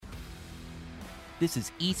This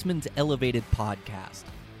is Eastman's Elevated Podcast.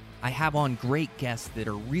 I have on great guests that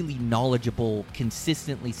are really knowledgeable,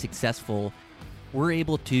 consistently successful. We're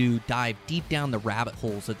able to dive deep down the rabbit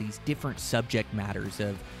holes of these different subject matters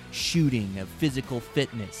of shooting, of physical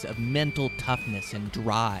fitness, of mental toughness and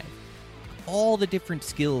drive. All the different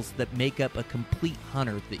skills that make up a complete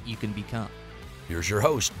hunter that you can become. Here's your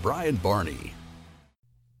host, Brian Barney.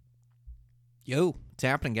 Yo, what's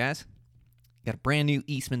happening, guys? Got a brand new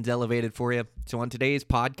Eastman's Elevated for you. So on today's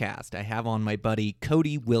podcast, I have on my buddy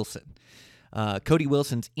Cody Wilson. Cody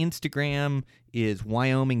Wilson's Instagram is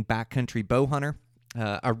Wyoming Backcountry Bow Hunter.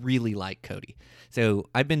 I really like Cody. So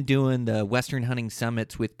I've been doing the Western Hunting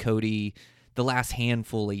Summits with Cody the last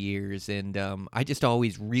handful of years, and I just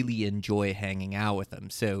always really enjoy hanging out with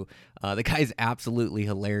him. So the guy's absolutely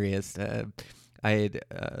hilarious. I'd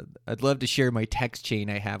love to share my text chain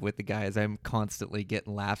I have with the guy, as I'm constantly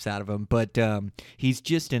getting laughs out of him. But he's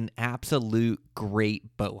just an absolute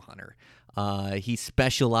great bow hunter. He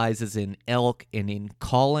specializes in elk and in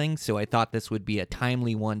calling, so I thought this would be a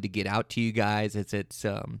timely one to get out to you guys as it's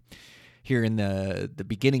here in the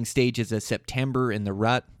beginning stages of September in the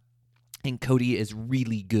rut. And Cody is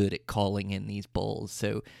really good at calling in these bulls.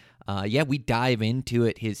 So we dive into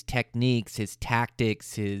it, his techniques, his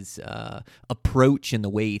tactics, his approach, and the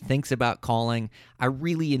way he thinks about calling. I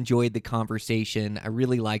really enjoyed the conversation. I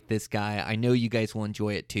really like this guy. I know you guys will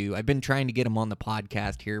enjoy it too. I've been trying to get him on the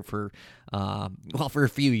podcast here for a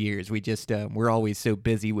few years. We just, we're always so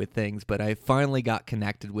busy with things, but I finally got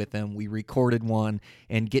connected with him. We recorded one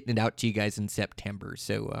and getting it out to you guys in September.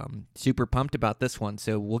 So super pumped about this one.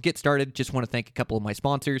 So we'll get started. Just want to thank a couple of my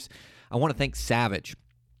sponsors. I want to thank Savage.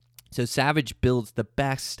 So Savage builds the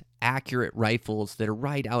best accurate rifles that are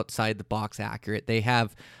right outside the box accurate. They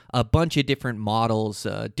have a bunch of different models,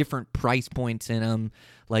 different price points in them.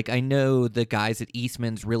 Like I know the guys at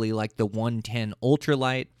Eastman's really like the 110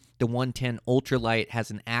 Ultralight. The 110 Ultralight has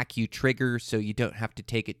an Accu trigger, so you don't have to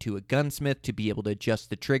take it to a gunsmith to be able to adjust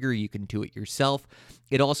the trigger. You can do it yourself.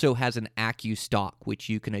 It also has an Accu stock, which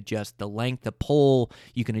you can adjust the length of pole.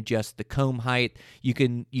 You can adjust the comb height. You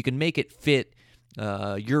can make it fit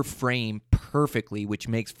your frame perfectly, which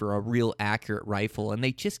makes for a real accurate rifle, and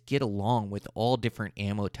they just get along with all different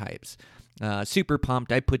ammo types. Super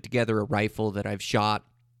pumped. I put together a rifle that I've shot,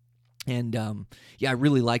 and I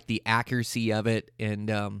really like the accuracy of it, and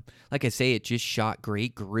like I say, it just shot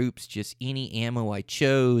great groups, just any ammo I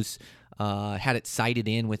chose, had it sighted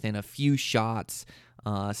in within a few shots.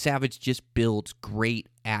 Savage just builds great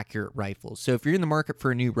accurate rifles. So if you're in the market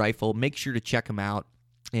for a new rifle, make sure to check them out,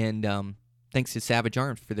 and thanks to Savage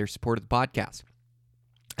Arms for their support of the podcast.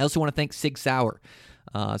 I also want to thank Sig Sauer.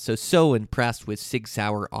 So impressed with Sig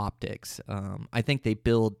Sauer optics. I think they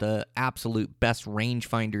build the absolute best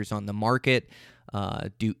rangefinders on the market.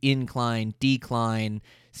 Do incline, decline,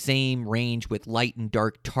 same range with light and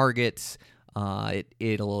dark targets.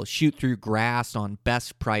 It'll shoot through grass on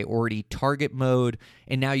best priority target mode.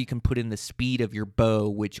 And now you can put in the speed of your bow,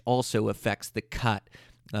 which also affects the cut.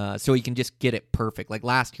 So you can just get it perfect. Like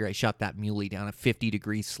last year, I shot that muley down a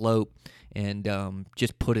 50-degree slope and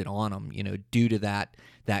just put it on them, due to that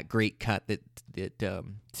great cut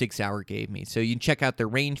that Sig Sauer gave me. So you can check out their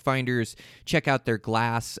rangefinders, check out their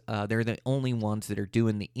glass. They're the only ones that are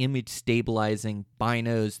doing the image stabilizing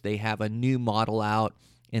binos. They have a new model out,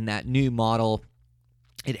 and that new model,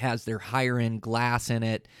 it has their higher-end glass in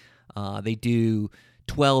it. They do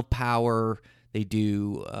 12 power. They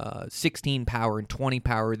do 16 power and 20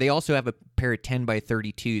 power. They also have a pair of 10 by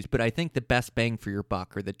 32s, but I think the best bang for your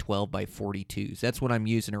buck are the 12 by 42s. That's what I'm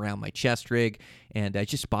using around my chest rig, and I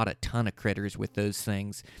just bought a ton of critters with those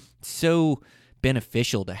things. So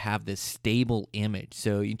beneficial to have this stable image.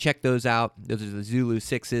 So you can check those out. Those are the Zulu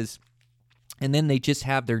 6s. And then they just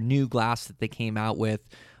have their new glass that they came out with,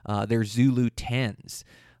 their Zulu 10s.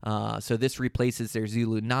 So this replaces their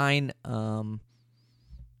Zulu 9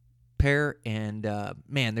 pair, and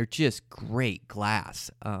they're just great glass.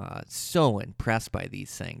 So impressed by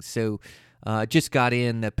these things. So just got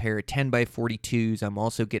in a pair of 10 by 42s. I'm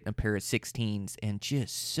also getting a pair of 16s, and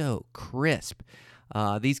just so crisp.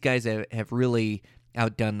 These guys have really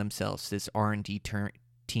outdone themselves, this R&D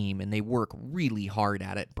team, and they work really hard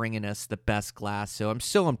at it, bringing us the best glass. So I'm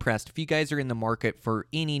so impressed. If you guys are in the market for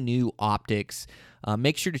any new optics,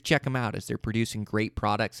 make sure to check them out, as they're producing great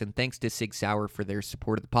products, and thanks to Sig Sauer for their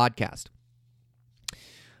support of the podcast.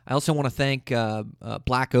 I also want to thank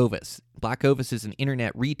Black Ovis. Black Ovis is an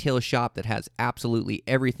internet retail shop that has absolutely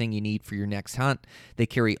everything you need for your next hunt. They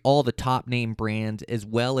carry all the top name brands as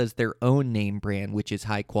well as their own name brand, which is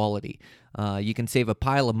high quality. You can save a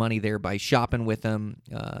pile of money there by shopping with them.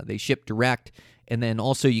 They ship direct. And then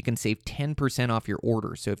also you can save 10% off your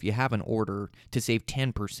order. So if you have an order, to save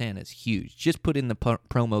 10% is huge. Just put in the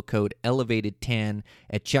promo code ELEVATED10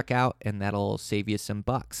 at checkout, and that'll save you some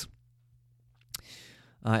bucks.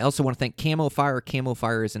 I also want to thank Camo Fire. Camo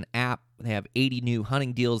Fire is an app. They have 80 new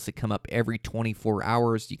hunting deals that come up every 24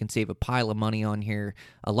 hours. You can save a pile of money on here.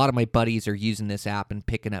 A lot of my buddies are using this app and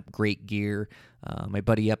picking up great gear. My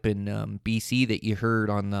buddy up in BC that you heard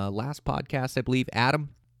on the last podcast, I believe, Adam,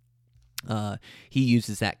 he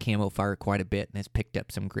uses that Camo Fire quite a bit and has picked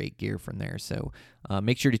up some great gear from there. So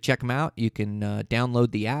make sure to check them out. You can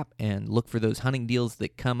download the app and look for those hunting deals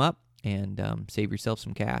that come up and save yourself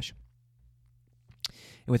some cash.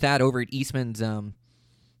 And with that, over at Eastman's, man,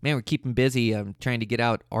 we're keeping busy. I'm trying to get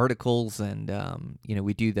out articles, and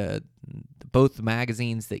we do both the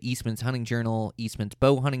magazines, the Eastman's Hunting Journal, Eastman's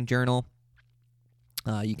Bow Hunting Journal.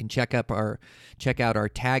 You can check out our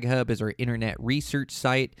Tag Hub as our internet research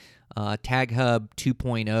site. Tag Hub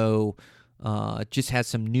 2.0 just has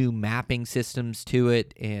some new mapping systems to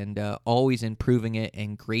it, and always improving it,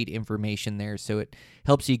 and great information there. So it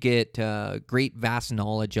helps you get great vast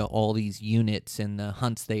knowledge of all these units and the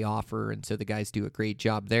hunts they offer, and so the guys do a great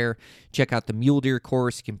job there. Check out the mule deer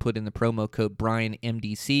course. You can put in the promo code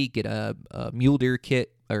BrianMDC, get a mule deer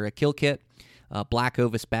kit or a kill kit, Black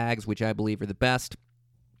Ovis bags, which I believe are the best,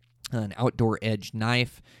 an outdoor edge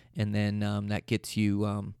knife, and then that gets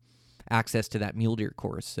you access to that mule deer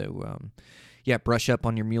course. So, brush up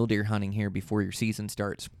on your mule deer hunting here before your season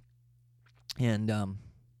starts. And,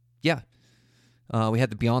 we had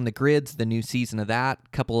the Beyond the Grids, the new season of that. A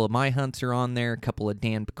couple of my hunts are on there, a couple of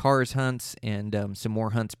Dan Picar's hunts, and some more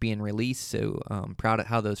hunts being released. So, proud of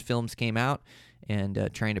how those films came out, and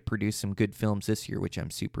trying to produce some good films this year, which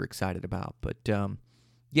I'm super excited about. But,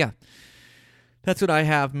 that's what I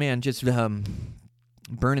have, man. Just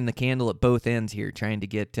burning the candle at both ends here, trying to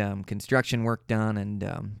get construction work done,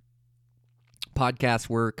 and podcast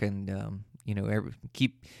work, and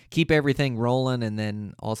keep everything rolling, and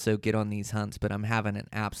then also get on these hunts. But I'm having an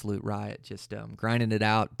absolute riot, just grinding it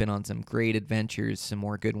out. Been on some great adventures, some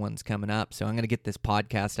more good ones coming up. So I'm going to get this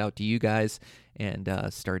podcast out to you guys and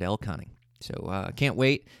start elk hunting. So can't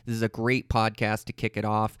wait. This is a great podcast to kick it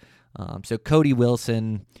off. So Cody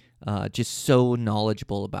Wilson, just so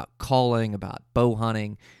knowledgeable about calling, about bow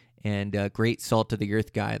hunting, and great salt of the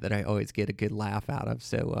earth guy that I always get a good laugh out of.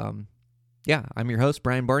 So, I'm your host,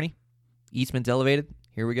 Brian Barney. Eastman's Elevated.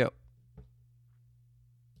 Here we go.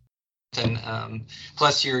 And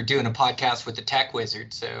plus, you're doing a podcast with the Tech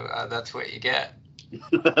Wizard, so that's what you get.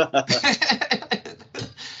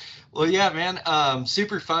 Well, yeah, man.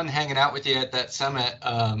 Super fun hanging out with you at that summit.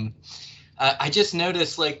 I just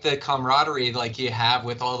noticed, like, the camaraderie, like, you have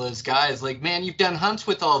with all those guys. Like, man, you've done hunts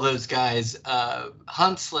with all those guys.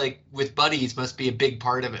 Hunts, like, with buddies must be a big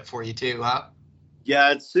part of it for you, too, huh?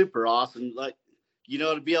 Yeah, it's super awesome. Like,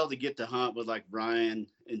 to be able to get to hunt with, like, Brian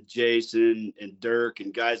and Jason and Dirk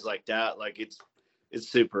and guys like that, like, it's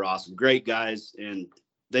super awesome. Great guys, and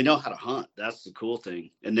they know how to hunt. That's the cool thing.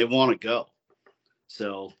 And they want to go.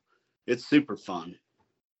 So it's super fun.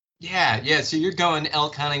 Yeah. So you're going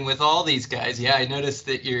elk hunting with all these guys. Yeah, I noticed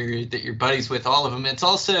that you're buddies with all of them. It's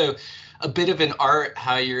also a bit of an art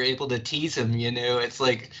how you're able to tease them. It's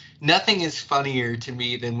like nothing is funnier to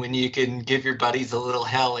me than when you can give your buddies a little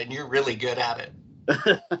hell, and you're really good at it.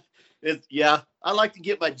 I like to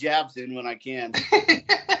get my jabs in when I can.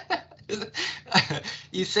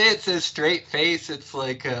 You say it so straight face. It's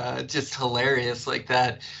like just hilarious, like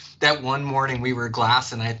that. That one morning we were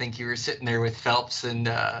glassing, I think you were sitting there with Phelps, and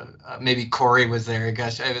maybe Corey was there.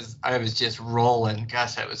 Gosh, I was just rolling.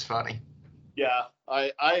 Gosh, that was funny. Yeah,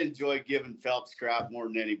 I enjoy giving Phelps crap more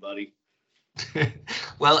than anybody.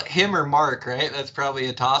 Well, him or Mark, right? That's probably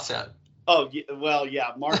a toss-up. Oh, well,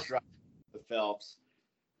 yeah, Mark's right with Phelps.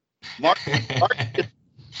 Mark is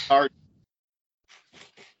hard.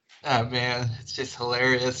 Oh, man, it's just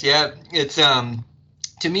hilarious. Yeah, it's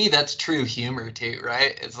to me, that's true humor too,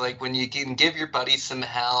 right? It's like when you can give your buddies some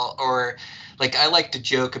hell, or like I like to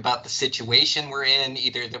joke about the situation we're in,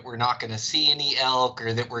 either that we're not going to see any elk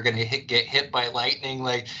or that we're going to get hit by lightning.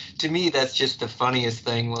 Like, to me, that's just the funniest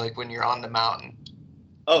thing, like when you're on the mountain.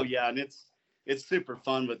 Oh, yeah, and it's super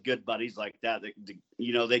fun with good buddies like that.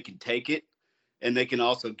 They can take it, and they can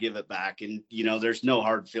also give it back. And, there's no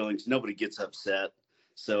hard feelings. Nobody gets upset.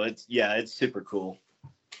 So it's super cool.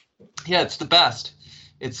 Yeah, it's the best.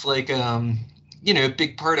 It's like, a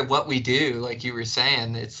big part of what we do, like you were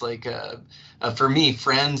saying. It's like, for me,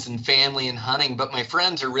 friends and family and hunting, but my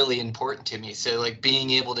friends are really important to me. So, like,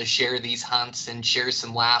 being able to share these hunts and share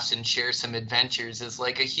some laughs and share some adventures is,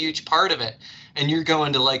 like, a huge part of it. And you're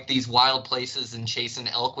going to, like, these wild places and chasing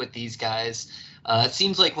elk with these guys. It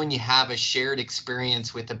seems like when you have a shared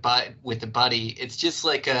experience with a buddy, it's just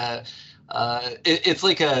like it's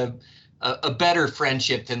like a better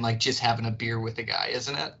friendship than like just having a beer with a guy,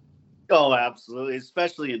 isn't it? Oh, absolutely.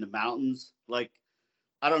 Especially in the mountains. Like,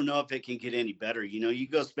 I don't know if it can get any better. You know, you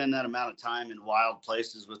go spend that amount of time in wild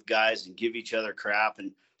places with guys and give each other crap.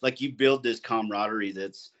 And like, you build this camaraderie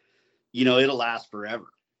that's, you know, it'll last forever.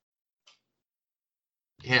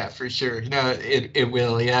 Yeah, for sure. No, it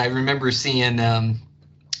will. Yeah, I remember seeing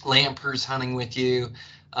Lampers hunting with you.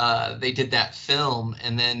 They did that film,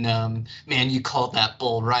 and then man, you called that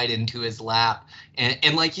bull right into his lap.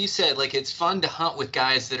 And like you said, like it's fun to hunt with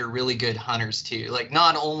guys that are really good hunters too. Like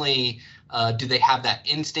not only do they have that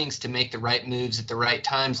instincts to make the right moves at the right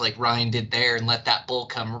times, like Ryan did there, and let that bull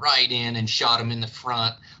come right in and shot him in the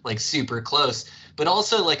front, like super close. But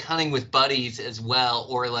also like hunting with buddies as well,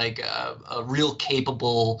 or like a real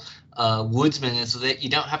capable woodsman is so that you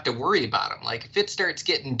don't have to worry about them. Like if it starts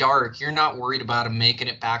getting dark, you're not worried about them making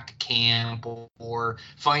it back to camp or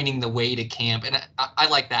finding the way to camp. And I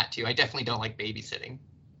like that too. I definitely don't like babysitting.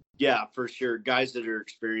 Yeah, for sure. Guys that are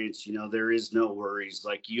experienced, you know, there is no worries.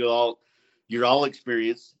 Like you're all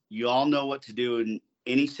experienced. You all know what to do in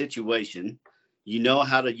any situation. You know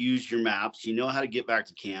how to use your maps. You know how to get back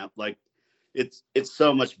to camp. Like it's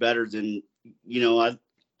so much better than, you know,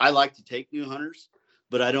 I like to take new hunters,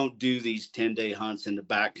 but I don't do these 10-day hunts in the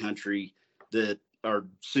backcountry that are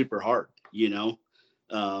super hard, you know.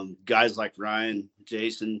 Guys like Ryan,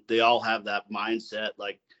 Jason, they all have that mindset.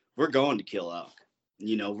 Like we're going to kill elk,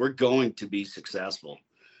 you know, we're going to be successful,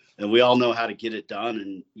 and we all know how to get it done.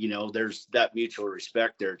 And, you know, there's that mutual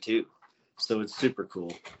respect there too. So it's super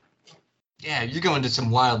cool. Yeah, you're going to some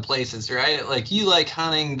wild places, right? Like you like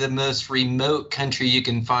hunting the most remote country you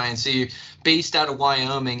can find. So you're based out of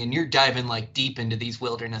Wyoming and you're diving like deep into these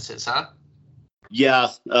wildernesses, huh? Yeah.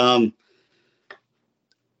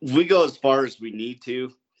 We go as far as we need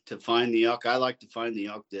to find the elk. I like to find the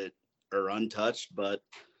elk that are untouched, but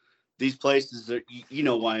these places are, you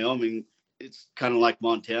know, Wyoming, it's kind of like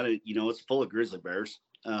Montana, you know, it's full of grizzly bears.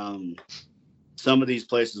 Some of these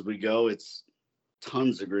places we go, it's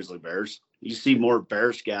tons of grizzly bears. You see more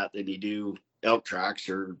bear scat than you do elk tracks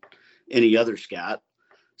or any other scat.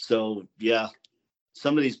 So yeah,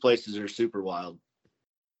 some of these places are super wild.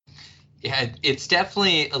 Yeah, it's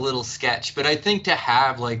definitely a little sketch, but I think to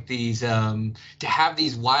have like these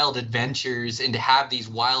wild adventures and to have these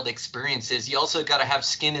wild experiences, you also got to have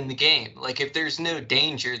skin in the game. Like if there's no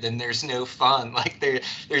danger, then there's no fun. Like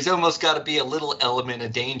there's almost got to be a little element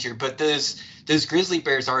of danger. But those grizzly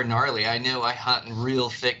bears are gnarly. I know I hunt in real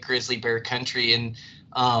thick grizzly bear country, and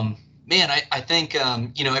man, I think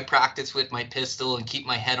you know, I practice with my pistol and keep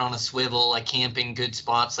my head on a swivel. I camp in good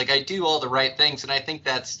spots. Like I do all the right things, and I think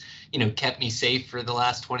that's, you know, kept me safe for the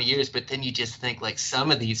last 20 years. But then you just think like some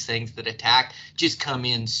of these things that attack just come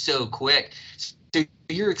in so quick. So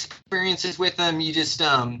your experiences with them, you just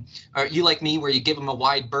are you like me where you give them a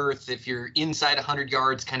wide berth? If you're inside 100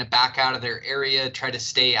 yards, kind of back out of their area, try to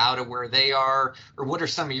stay out of where they are? Or what are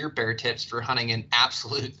some of your bear tips for hunting in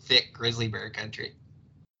absolute thick grizzly bear country?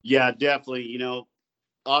 Yeah, definitely. You know,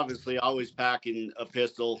 obviously always packing a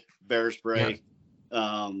pistol, bear spray.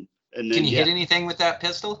 Yeah. And then, Can you hit anything with that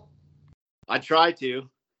pistol? I try to.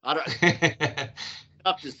 I don't.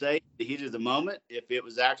 Tough to say the heat of the moment if it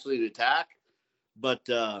was actually an attack, but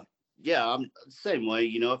yeah, I'm the same way.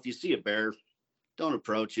 You know, if you see a bear, don't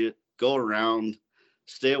approach it. Go around,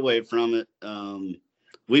 stay away from it.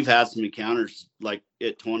 We've had some encounters like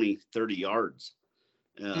at 20, 30 yards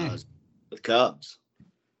with cubs,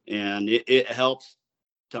 and it helps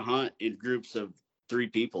to hunt in groups of 3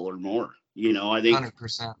 people or more. You know, I think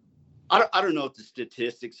 100%. I don't know what the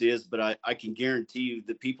statistics is, but I can guarantee you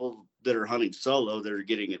the people that are hunting solo that are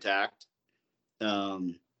getting attacked,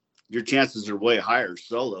 your chances are way higher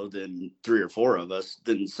solo than 3 or 4 of us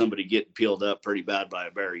than somebody getting peeled up pretty bad by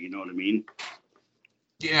a bear. You know what I mean?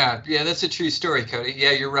 Yeah, that's a true story, Cody.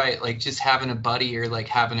 Yeah, you're right. Like just having a buddy or like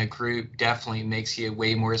having a group definitely makes you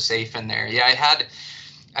way more safe in there. Yeah,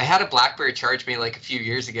 I had a black bear charge me like a few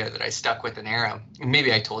years ago that I stuck with an arrow.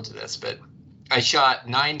 Maybe I told you this, but I shot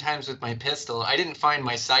 9 times with my pistol. I didn't find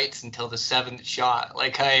my sights until the 7th shot.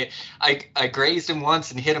 Like I grazed him once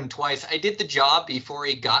and hit him twice. I did the job before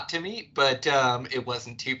he got to me, but it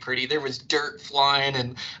wasn't too pretty. There was dirt flying,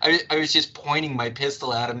 and I was just pointing my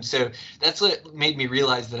pistol at him. So that's what made me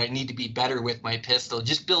realize that I need to be better with my pistol.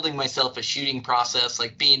 Just building myself a shooting process,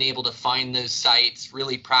 like being able to find those sights,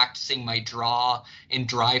 really practicing my draw and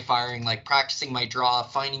dry firing, like practicing my draw,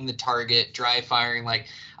 finding the target, dry firing. Like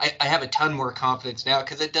I have a ton more confidence now,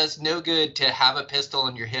 because it does no good to have a pistol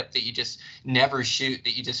on your hip that you just never shoot,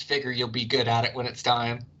 that you just figure you'll be good at it when it's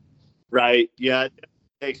time. Right. Yeah. It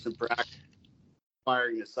takes some practice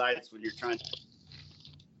firing the sights when you're trying to.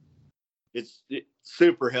 It's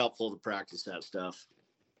super helpful to practice that stuff.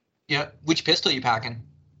 Yeah. Which pistol are you packing?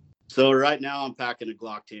 So right now I'm packing a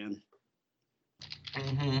Glock 10.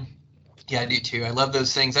 Mm-hmm. Yeah, I do too. I love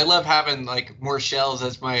those things. I love having like more shells,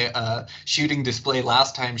 as my shooting display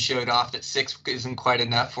last time showed off that 6 isn't quite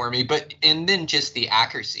enough for me. But and then just the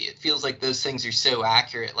accuracy. It feels like those things are so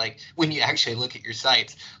accurate. Like when you actually look at your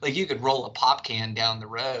sights, like you could roll a pop can down the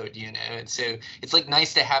road, you know. And so it's like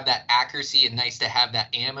nice to have that accuracy and nice to have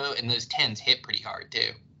that ammo. And those 10s hit pretty hard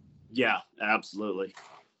too. Yeah, absolutely.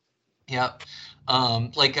 Yep.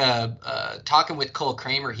 Talking with Cole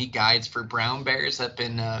Kramer, he guides for brown bears up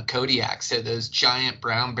in Kodiak. So those giant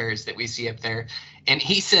brown bears that we see up there. And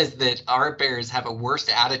he says that our bears have a worse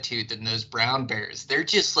attitude than those brown bears. They're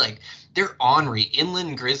just like, they're ornery.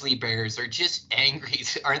 Inland grizzly bears are just angry,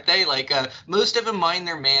 aren't they? Like most of them mind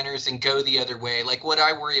their manners and go the other way. Like what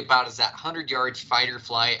I worry about is that 100 yards fight or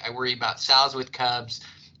flight. I worry about sows with cubs.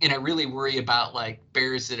 And I really worry about like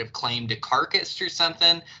bears that have claimed a carcass or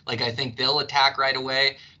something. Like I think they'll attack right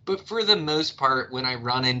away. But for the most part, when I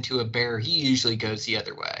run into a bear, he usually goes the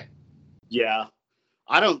other way. Yeah.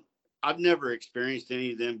 I've never experienced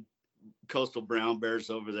any of them coastal brown bears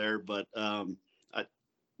over there, but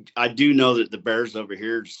I do know that the bears over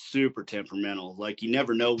here are super temperamental. Like you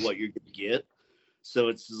never know what you're going to get. So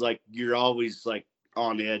it's like you're always like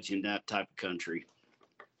on edge in that type of country.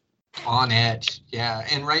 On edge, yeah,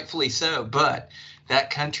 and rightfully so. But that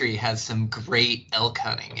country has some great elk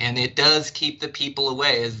hunting, and it does keep the people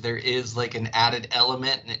away, as there is like an added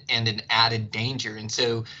element and an added danger. And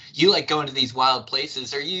so you like going to these wild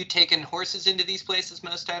places. Are you taking horses into these places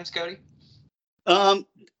most times, Cody?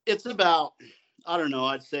 It's about, I don't know,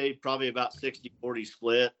 I'd say probably about 60-40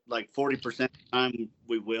 split. Like 40% of the time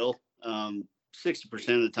we will. 60%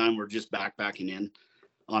 of the time we're just backpacking in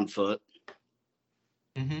on foot.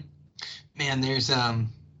 Mm-hmm. Man, there's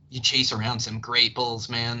you chase around some great bulls,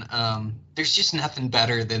 man. There's just nothing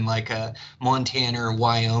better than like a Montana or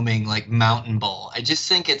Wyoming like mountain bull. I just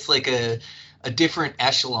think it's like a different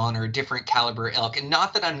echelon or a different caliber elk. And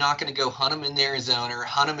not that I'm not going to go hunt them in Arizona or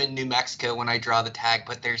hunt them in New Mexico when I draw the tag,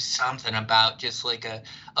 but there's something about just like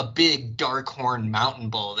a big dark horn mountain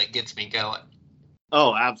bull that gets me going.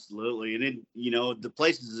 Oh, absolutely. And then, you know, the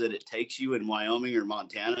places that it takes you in Wyoming or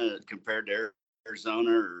Montana compared to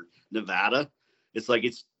Arizona or Nevada, it's like,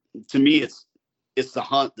 to me, it's the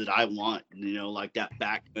hunt that I want, you know, like that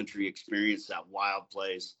backcountry experience, that wild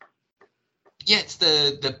place. Yeah, it's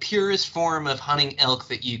the purest form of hunting elk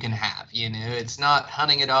that you can have. You know, it's not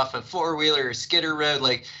hunting it off a four-wheeler or skidder road.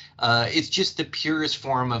 Like, it's just the purest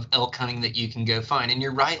form of elk hunting that you can go find. And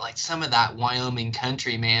you're right, like some of that Wyoming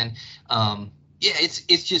country, man. Yeah,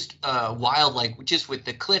 it's just wild, like just with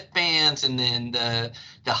the cliff bands and then the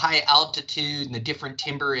high altitude and the different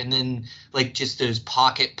timber, and then like just those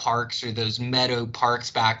pocket parks or those meadow parks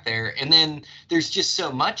back there. And then there's just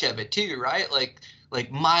so much of it too, right?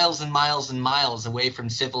 Like miles and miles and miles away from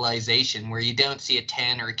civilization, where you don't see a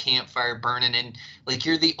tent or a campfire burning, and like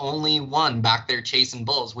you're the only one back there chasing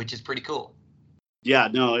bulls, which is pretty cool. Yeah,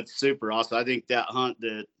 no, it's super awesome. I think that hunt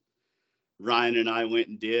that Ryan and I went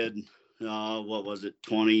and did, what was it,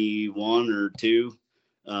 21 or 2?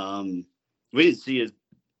 We didn't see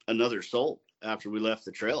another soul after we left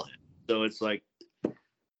the trailhead. So it's like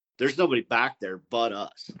there's nobody back there but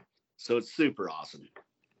us. So it's super awesome.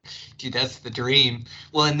 Dude, that's the dream.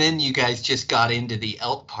 Well, and then you guys just got into the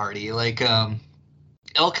elk party. Like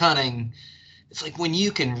elk hunting, it's like when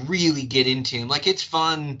you can really get into them. Like it's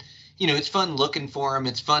fun, you know, it's fun looking for them.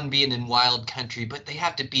 It's fun being in wild country, but they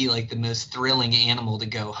have to be like the most thrilling animal to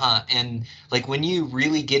go hunt. And like when you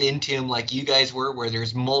really get into them, like you guys were, where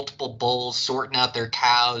there's multiple bulls sorting out their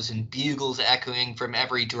cows and bugles echoing from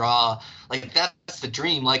every draw, like that's the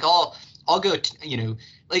dream. Like I'll go, you know,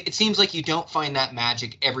 like it seems like you don't find that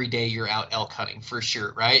magic every day you're out elk hunting, for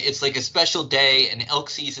sure, right? It's like a special day, and elk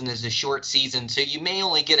season is a short season, so you may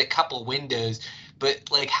only get a couple windows. But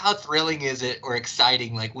like, how thrilling is it, or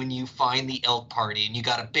exciting, like when you find the elk party and you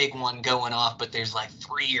got a big one going off, but there's like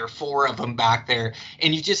 3 or 4 of them back there,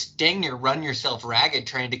 and you just dang near run yourself ragged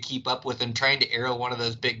trying to keep up with them, trying to arrow one of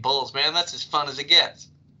those big bulls. Man, that's as fun as it gets.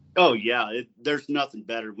 Oh yeah, there's nothing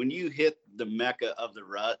better when you hit the mecca of the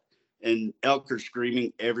rut and elk are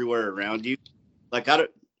screaming everywhere around you. Like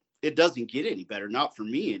it doesn't get any better, not for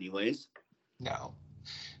me anyways. No.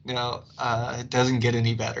 No, it doesn't get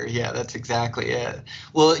any better. Yeah, that's exactly it.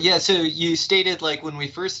 Well, yeah, so you stated like when we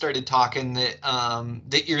first started talking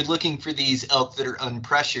that you're looking for these elk that are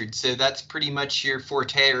unpressured. So that's pretty much your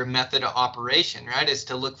forte or method of operation, right? Is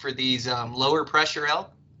to look for these lower pressure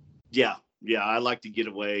elk. Yeah, yeah. I like to get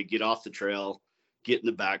away, get off the trail, get in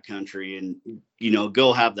the back country, and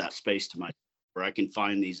go have that space to myself where I can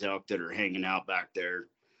find these elk that are hanging out back there,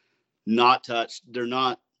 not touched. They're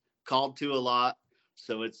not called to a lot,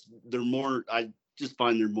 so they're more. I just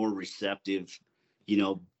find they're more receptive, you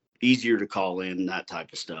know, easier to call in, that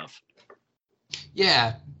type of stuff.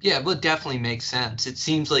 Yeah, yeah, well, it definitely makes sense. It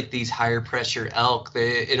seems like these higher pressure elk,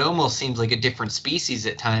 it almost seems like a different species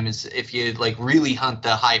at times if you like really hunt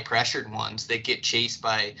the high pressured ones that get chased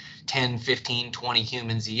by 10, 15, 20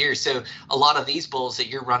 humans a year. So a lot of these bulls that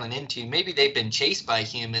you're running into, maybe they've been chased by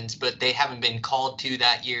humans, but they haven't been called to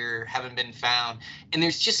that year, haven't been found. And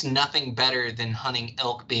there's just nothing better than hunting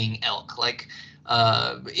elk being elk.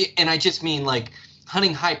 And I just mean like,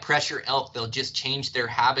 hunting high pressure elk, they'll just change their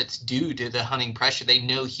habits due to the hunting pressure. They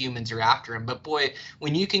know humans are after them. But boy,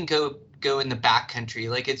 when you can go in the backcountry,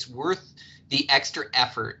 like it's worth the extra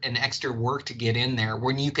effort and extra work to get in there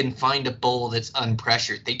when you can find a bull that's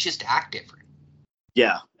unpressured. They just act different.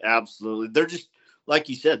 Yeah, absolutely. They're just like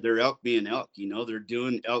you said, they're elk being elk. They're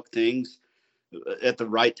doing elk things at the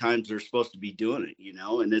right times they're supposed to be doing it.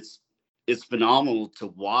 And it's phenomenal to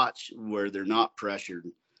watch where they're not pressured,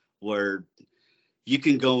 where you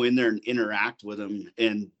can go in there and interact with them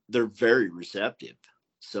and they're very receptive.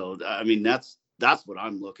 So, I mean, that's what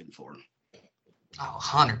I'm looking for. Oh,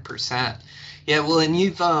 100%. Yeah, well, and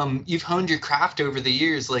you've honed your craft over the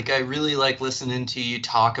years. Like I really like listening to you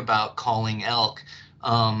talk about calling elk.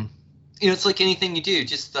 It's like anything you do,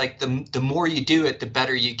 just like the more you do it, the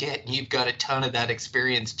better you get. And you've got a ton of that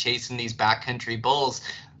experience chasing these backcountry bulls.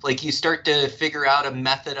 Like you start to figure out a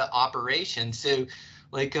method of operation. So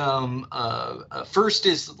like first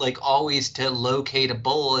is like always to locate a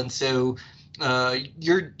bull, and so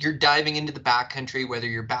you're diving into the backcountry, whether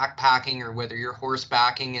you're backpacking or whether you're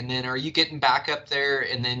horsebacking, and then are you getting back up there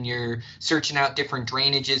and then you're searching out different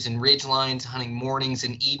drainages and ridge lines, hunting mornings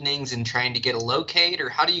and evenings and trying to get a locate, or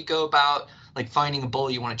how do you go about like finding a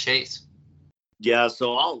bull you want to chase? Yeah,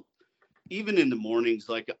 so I'll even in the mornings,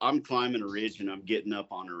 like I'm climbing a ridge and I'm getting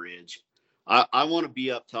up on a ridge. I want to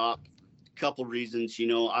be up top. A couple reasons,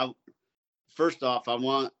 I first off, I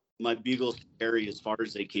want my bugles to carry as far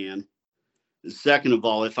as they can. Second of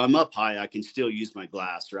all, if I'm up high, I can still use my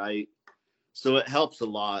glass, right? So it helps a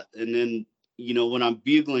lot. And then, when I'm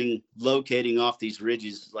bugling, locating off these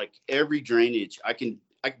ridges, like every drainage, I can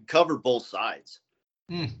cover both sides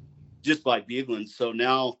just by bugling. So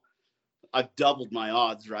now I've doubled my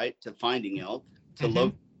odds, right, to finding elk, to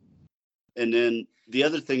locate. And then the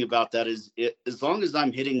other thing about that is as long as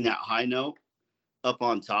I'm hitting that high note up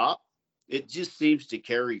on top, it just seems to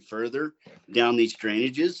carry further down these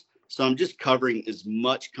drainages. So I'm just covering as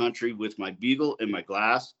much country with my bugle and my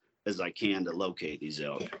glass as I can to locate these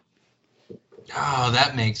elk. Oh,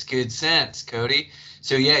 that makes good sense, Cody.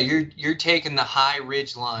 So yeah, you're taking the high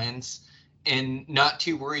ridge lines and not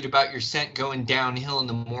too worried about your scent going downhill in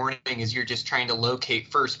the morning as you're just trying to locate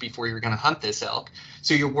first before you're going to hunt this elk.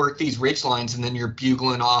 So you work these ridge lines and then you're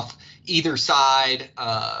bugling off either side,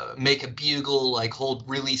 make a bugle, like hold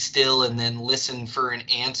really still and then listen for an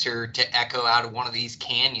answer to echo out of one of these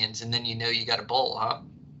canyons. And then you got a bull, huh?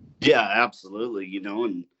 Yeah, absolutely.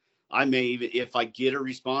 And I may even, if I get a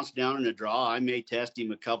response down in a draw, I may test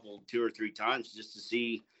him two or three times just to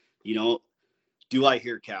see, do I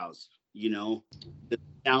hear cows? That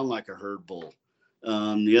sound like a herd bull.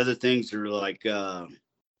 The other things are like,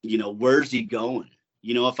 where's he going?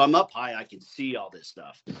 If I'm up high, I can see all this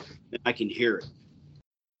stuff and I can hear it.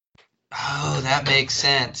 Oh, that makes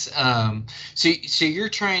sense. So you're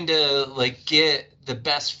trying to like get the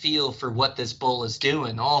best feel for what this bull is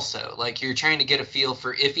doing also. Like you're trying to get a feel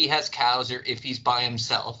for if he has cows or if he's by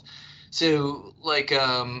himself. So like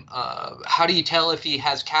how do you tell if he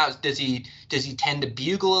has cows? Does he tend to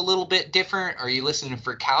bugle a little bit different? Are you listening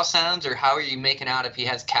for cow sounds, or how are you making out if he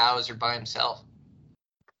has cows or by himself?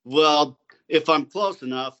 Well, if I'm close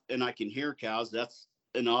enough and I can hear cows, that's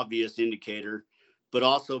an obvious indicator. But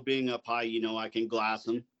also being up high, I can glass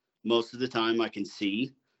them. Most of the time I can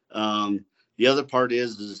see. The other part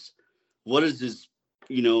is what does his,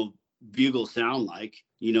 bugle sound like?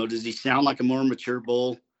 Does he sound like a more mature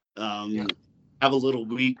bull? Have a little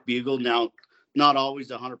weak bugle. Now, not always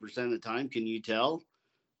 100% of the time can you tell.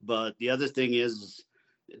 But the other thing is,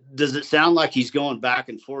 does it sound like he's going back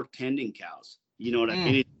and forth tending cows? You know what I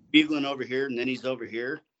mean? He's bugling over here and then he's over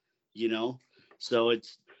here, So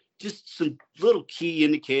it's just some little key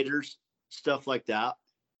indicators, stuff like that.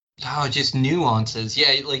 Oh, just nuances.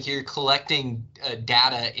 Yeah, like you're collecting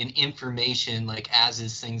data and information like as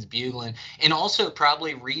his thing's bugling, and also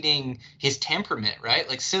probably reading his temperament, right?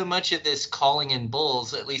 Like so much of this calling in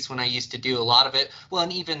bulls, at least when I used to do a lot of it, well,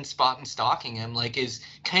 and even spot and stalking him, like is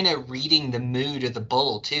kind of reading the mood of the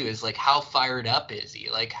bull too. Is like how fired up is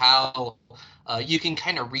he? Like how you can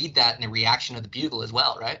kind of read that in the reaction of the bugle as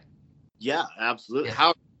well, right? Yeah, absolutely. Yeah.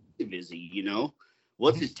 How active is he?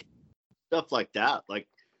 What's his stuff like that? Like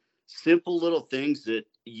simple little things that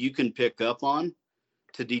you can pick up on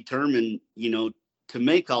to determine, to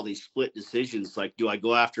make all these split decisions. Like, do I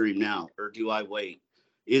go after him now or do I wait?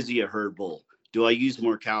 Is he a herd bull? Do I use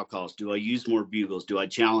more cow calls? Do I use more bugles? Do I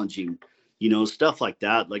challenge him? Stuff like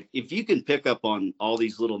that. Like if you can pick up on all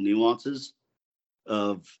these little nuances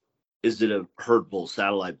of, is it a herd bull,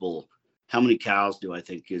 satellite bull? How many cows do I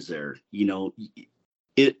think is there?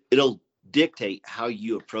 It'll dictate how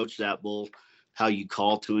you approach that bull, how you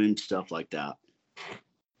call to him, stuff like that.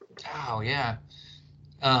 Oh yeah.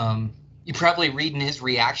 You're probably reading his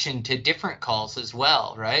reaction to different calls as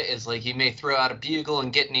well, right? It's like you may throw out a bugle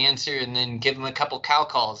and get an answer and then give him a couple cow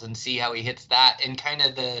calls and see how he hits that, and kind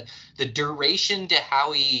of the duration to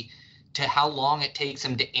how long it takes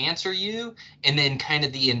him to answer you, and then kind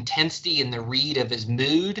of the intensity and the read of his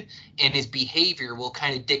mood and his behavior will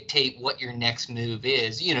kind of dictate what your next move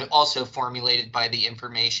is, also formulated by the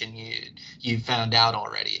information you found out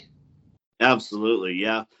already. Absolutely.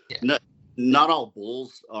 Yeah. Not all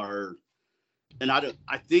bulls are, and I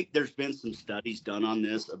think there's been some studies done on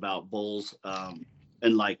this about bulls,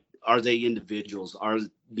 and like, are they individuals?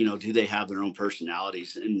 Do they have their own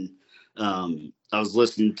personalities? And I was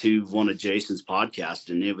listening to one of Jason's podcasts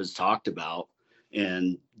and it was talked about,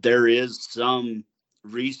 and there is some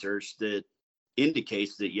research that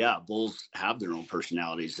indicates that, yeah, bulls have their own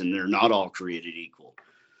personalities and they're not all created equal.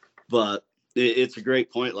 But it's a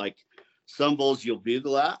great point. Like some bulls you'll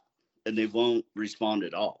bugle at and they won't respond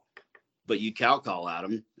at all, but you cow call at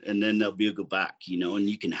them and then they'll bugle back, and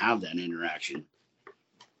you can have that interaction.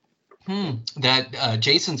 That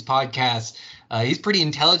Jason's podcast, he's pretty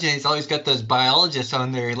intelligent. He's always got those biologists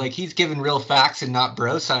on there. Like he's giving real facts and not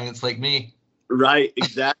bro science like me. Right.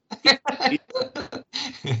 Exactly.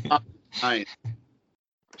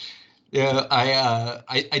 Yeah,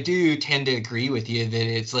 I do tend to agree with you that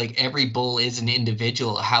it's like every bull is an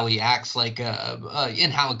individual, how he acts, like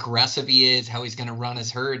and how aggressive he is, how he's going to run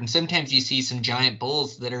his herd. And sometimes you see some giant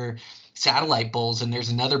bulls that are satellite bulls, and there's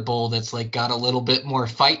another bull that's like got a little bit more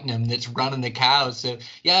fight in him that's running the cows. So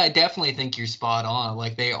yeah, I definitely think you're spot on.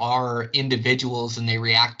 Like they are individuals and they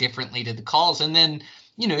react differently to the calls. And then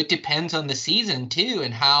it depends on the season too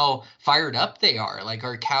and how fired up they are. Like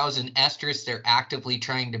are cows in estrus, they're actively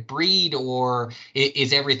trying to breed, or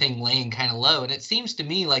is everything laying kind of low? And it seems to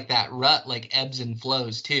me like that rut like ebbs and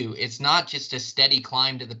flows too. It's not just a steady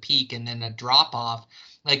climb to the peak and then a drop off.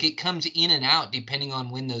 Like it comes in and out depending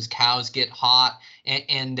on when those cows get hot.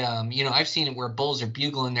 And I've seen it where bulls are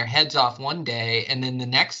bugling their heads off one day, and then the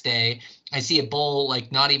next day I see a bull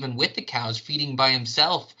like not even with the cows, feeding by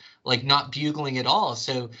himself, like not bugling at all.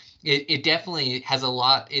 So it definitely has a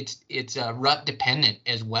lot. It's rut dependent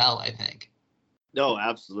as well, I think. No,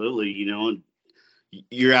 absolutely. And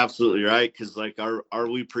you're absolutely right. Cause like, are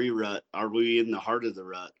we pre-rut? Are we in the heart of the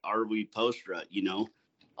rut? Are we post-rut?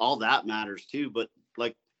 All that matters too. But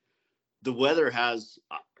like the weather has,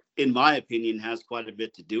 in my opinion, has quite a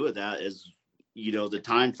bit to do with that, as the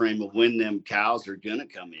time frame of when them cows are going to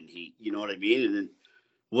come in heat. You know what I mean? And then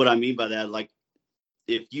what I mean by that, like,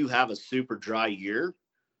 if you have a super dry year,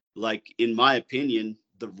 like in my opinion,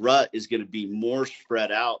 the rut is going to be more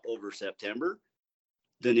spread out over September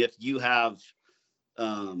than if you have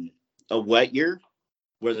a wet year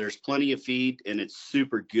where there's plenty of feed and it's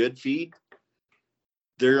super good feed.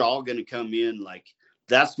 They're all going to come in. Like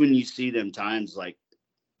that's when you see them times like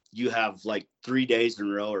you have like 3 days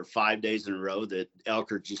in a row or 5 days in a row that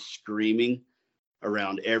elk are just screaming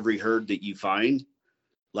around every herd that you find.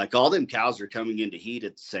 Like all them cows are coming into heat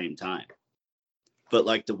at the same time. But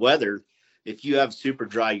like the weather, if you have super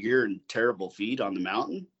dry year and terrible feed on the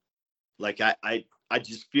mountain, like I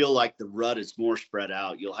just feel like the rut is more spread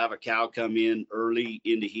out. You'll have a cow come in early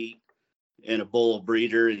into heat and a bull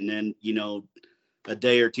breeder, and then a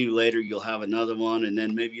day or two later you'll have another one, and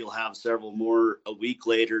then maybe you'll have several more a week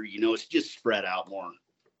later. It's just spread out more.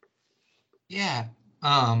 Yeah.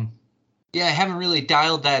 Yeah, I haven't really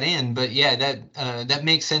dialed that in, but yeah, that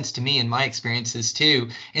makes sense to me in my experiences too.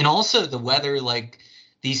 And also the weather, like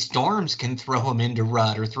these storms can throw them into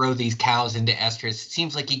rut or throw these cows into estrus. It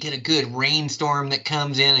seems like you get a good rainstorm that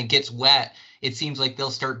comes in and gets wet, it seems like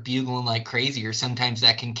they'll start bugling like crazy, or sometimes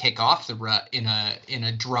that can kick off the rut in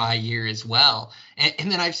a dry year as well.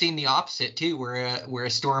 And then I've seen the opposite too, where a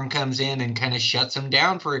storm comes in and kind of shuts them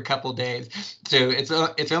down for a couple days. So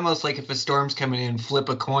it's almost like if a storm's coming in, flip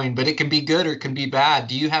a coin, but it can be good or it can be bad.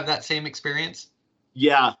 Do you have that same experience?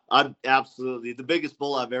 Yeah, I absolutely. The biggest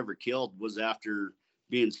bull I've ever killed was after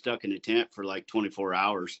being stuck in a tent for like 24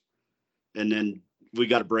 hours. And then we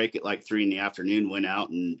got a break at like 3 p.m, went out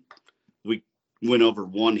and we went over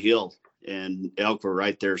one hill and elk were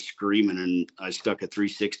right there screaming. And I stuck a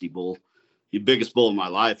 360 bull, the biggest bull in my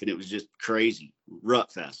life. And it was just crazy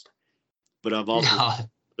rut fest. But I've also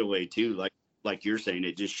the way too, like you're saying,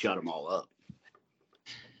 it just shut them all up.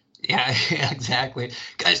 Yeah, exactly.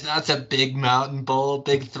 Guys, that's a big mountain bull,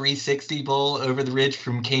 big 360 bull over the ridge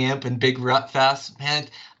from camp and big rut fest. Man,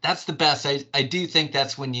 that's the best. I do think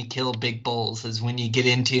that's when you kill big bulls, is when you get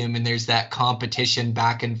into them and there's that competition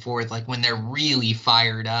back and forth, like when they're really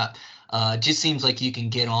fired up. Just seems like you can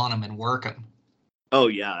get on them and work them. Oh,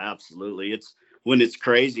 yeah, absolutely. It's when it's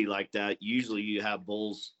crazy like that, usually you have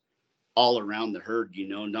bulls all around the herd,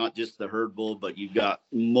 not just the herd bull, but you've got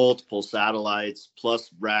multiple satellites plus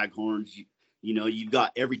raghorns. You've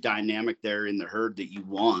got every dynamic there in the herd that you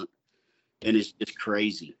want. And it's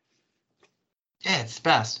crazy. Yeah, it's the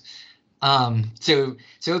best. So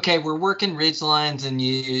okay, we're working ridge lines, and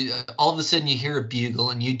you all of a sudden you hear a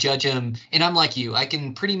bugle, and you judge them. And I'm like you, I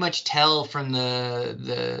can pretty much tell from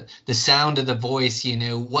the sound of the voice,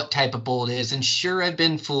 what type of bull it is. And sure, I've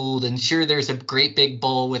been fooled, and sure, there's a great big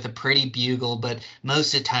bull with a pretty bugle, but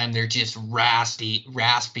most of the time they're just raspy,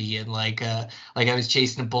 and like I was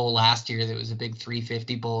chasing a bull last year that was a big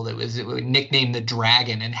 350 bull that was nicknamed the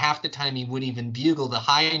Dragon, and half the time he wouldn't even bugle the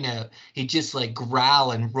high note. He'd just like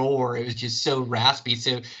growl and roar. It was just so raspy.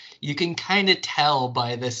 So you can kind of tell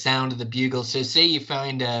by the sound of the bugle. So say you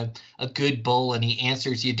find a good bull and he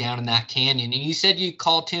answers you down in that canyon, and you said you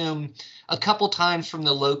called to him a couple times from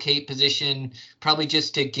the locate position, probably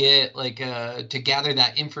just to get to gather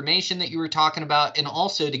that information that you were talking about, and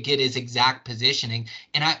also to get his exact positioning.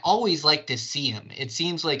 And I always like to see him. It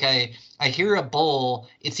seems like I hear a bull.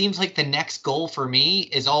 It seems like the next goal for me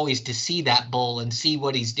is always to see that bull and see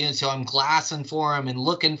what he's doing. So I'm glassing for him and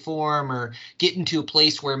looking for him, or getting to a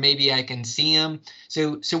place where maybe I can see him.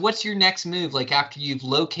 So what's your next move? Like after you've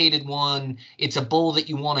located one, it's a bull that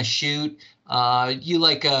you want to shoot.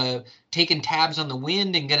 You taking tabs on the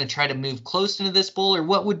wind and going to try to move close into this bull, or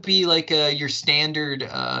what would be your standard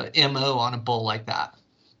MO on a bull like that?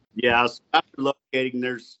 Yeah, so after locating,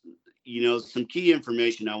 there's some key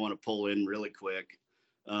information I want to pull in really quick.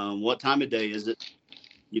 What time of day is it?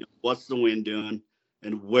 What's the wind doing,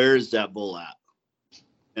 and where is that bull at?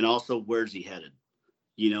 And also, where's he headed?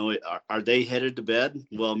 Are they headed to bed?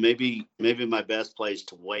 Well, maybe my best play is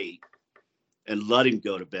to wait and let him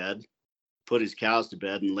go to bed, put his cows to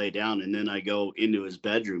bed and lay down, and then I go into his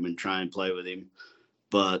bedroom and try and play with him.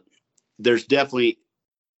 But there's definitely,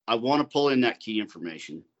 I want to pull in that key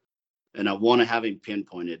information, and I want to have him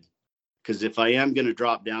pinpointed, because if I am going to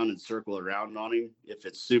drop down and circle around on him, if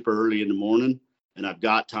it's super early in the morning and I've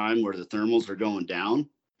got time where the thermals are going down,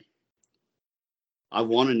 I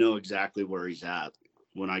want to know exactly where he's at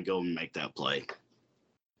when I go and make that play.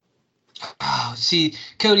 Oh, see,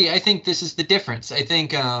 Cody, I think this is the difference. I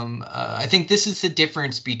think this is the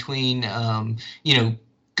difference between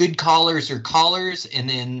good callers or callers, and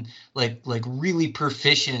then like really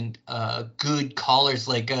proficient good callers,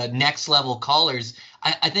 next level callers.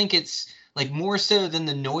 I think it's like more so than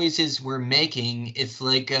the noises we're making. It's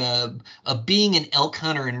like a being an elk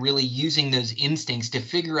hunter and really using those instincts to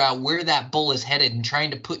figure out where that bull is headed, and trying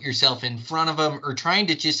to put yourself in front of him, or trying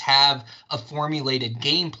to just have a formulated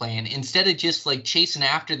game plan instead of just like chasing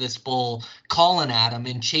after this bull, calling at him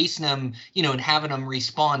and chasing him, and having him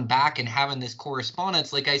respond back and having this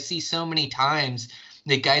correspondence. Like I see so many times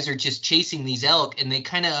that guys are just chasing these elk and they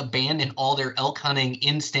kind of abandon all their elk hunting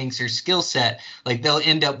instincts or skill set. Like they'll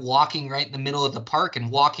end up walking right in the middle of the park and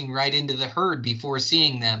walking right into the herd before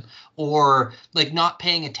seeing them, or like not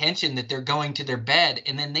paying attention that they're going to their bed,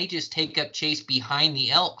 and then they just take up chase behind the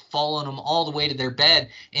elk, following them all the way to their bed,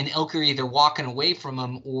 and elk are either walking away from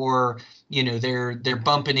them, or they're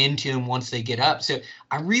bumping into them once they get up. So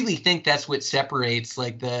I really think that's what separates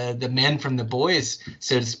like the men from the boys,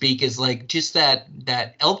 so to speak, is like just that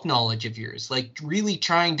elk knowledge of yours, like really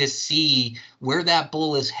trying to see where that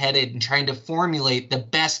bull is headed and trying to formulate the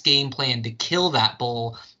best game plan to kill that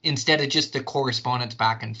bull, instead of just the correspondence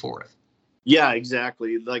back and forth. Yeah,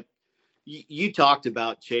 exactly. Like you talked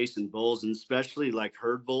about chasing bulls, and especially like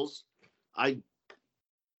herd bulls.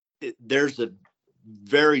 There's a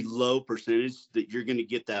very low percentage that you're going to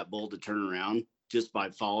get that bull to turn around just by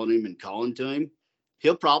following him and calling to him.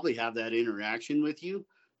 He'll probably have that interaction with you,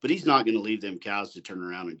 but he's not going to leave them cows to turn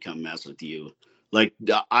around and come mess with you. Like,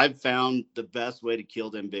 I've found the best way to kill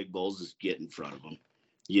them big bulls is get in front of them,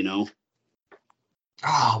 you know?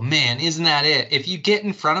 Oh man, isn't that it? If you get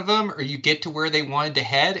in front of them or you get to where they wanted to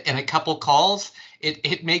head and a couple calls,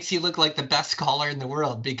 it makes you look like the best caller in the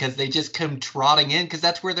world because they just come trotting in because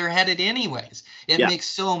that's where they're headed anyways. It Yeah. makes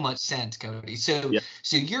so much sense, Cody. So Yeah.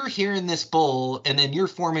 so you're hearing this bull and then you're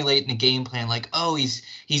formulating a game plan like, oh,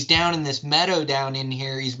 he's down in this meadow down in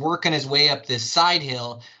here. He's working his way up this side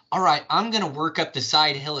hill. All right, I'm going to work up the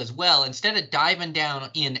side hill as well. Instead of diving down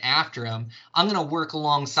in after him, I'm going to work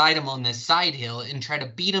alongside him on this side hill and try to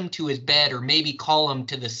beat him to his bed or maybe call him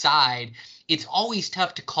to the side. It's always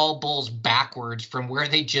tough to call bulls backwards from where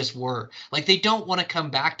they just were. Like, they don't want to come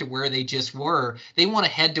back to where they just were. They want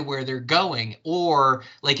to head to where they're going. Or,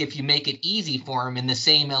 like, if you make it easy for them in the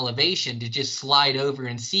same elevation to just slide over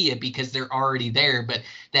and see it because they're already there. But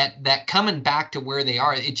that coming back to where they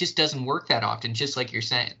are, it just doesn't work that often, just like you're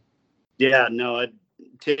saying. Yeah, no,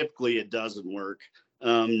 typically it doesn't work.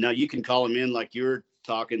 Now you can call them in like you were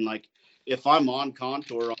talking, like if I'm on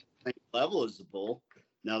contour on the same level as the bull,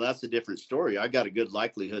 now that's a different story. I got a good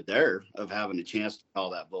likelihood there of having a chance to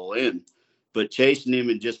call that bull in, but chasing him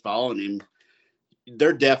and just following him,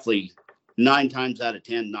 they're definitely 9 times out of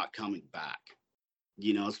 10 not coming back,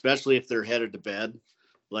 you know, especially if they're headed to bed.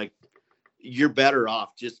 Like, you're better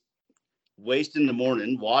off just wasting the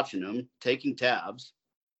morning watching them, taking tabs,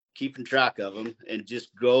 keeping track of them, and just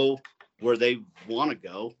go where they want to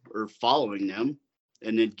go or following them,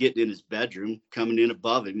 and then getting in his bedroom, coming in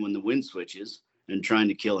above him when the wind switches and trying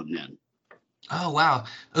to kill him then. Oh, wow.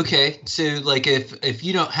 Okay. So, like, if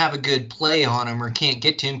you don't have a good play on him or can't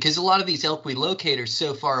get to him, because a lot of these elk we locate are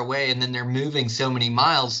so far away and then they're moving so many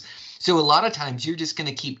miles. So a lot of times you're just going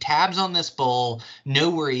to keep tabs on this bull, know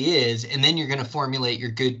where he is, and then you're going to formulate your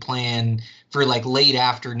good plan for like late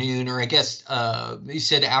afternoon, or I guess you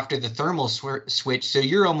said after the thermal switch. So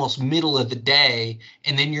you're almost middle of the day,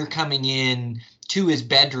 and then you're coming in to his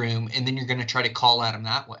bedroom, and then you're going to try to call at him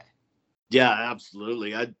that way. Yeah,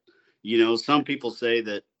 absolutely. Some people say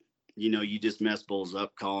that, you just mess bulls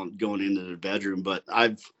up going into their bedroom, but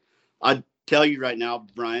I'd tell you right now,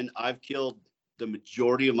 Brian, I've killed the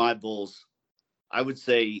majority of my bulls. I would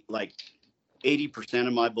say like 80%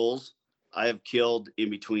 of my bulls I have killed in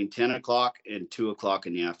between 10 o'clock and 2 o'clock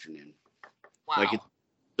in the afternoon. Wow. Like, it's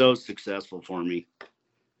so successful for me.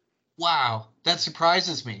 Wow. That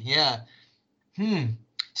surprises me. Yeah.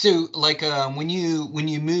 So like when you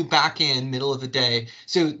move back in middle of the day,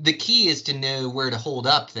 so the key is to know where to hold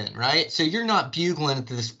up then, right? So you're not bugling at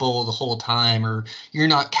this bull the whole time, or you're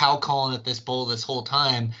not cow calling at this bull this whole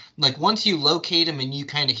time. Like, once you locate him and you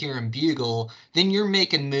kind of hear him bugle, then you're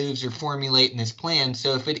making moves or formulating this plan.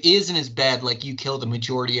 So if it is in his bed, like you kill the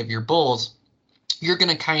majority of your bulls, you're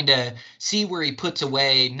going to kind of see where he puts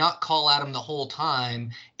away, not call at him the whole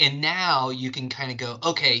time. And now you can kind of go,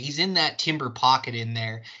 okay, he's in that timber pocket in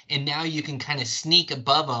there. And now you can kind of sneak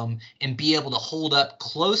above him and be able to hold up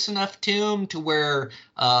close enough to him to where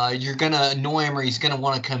you're going to annoy him or he's going to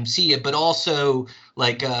want to come see you, but also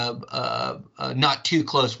like not too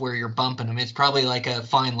close where you're bumping him. It's probably like a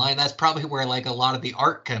fine line. That's probably where like a lot of the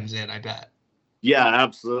art comes in, I bet. Yeah,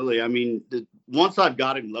 absolutely. I mean, once I've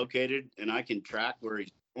got him located and I can track where he's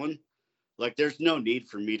going, like, there's no need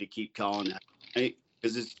for me to keep calling that, right?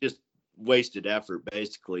 Because it's just wasted effort,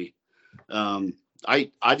 basically. I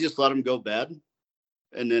just let him go bed,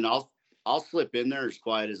 and then I'll slip in there as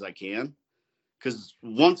quiet as I can, because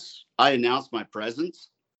once I announce my presence,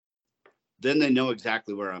 then they know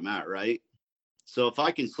exactly where I'm at, right? So if I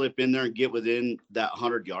can slip in there and get within that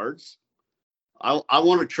 100 yards, I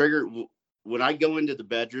want to trigger. When I go into the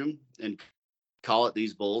bedroom and call at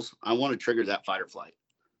these bulls, I want to trigger that fight or flight.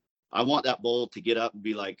 I want that bull to get up and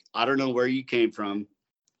be like, I don't know where you came from,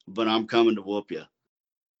 but I'm coming to whoop you.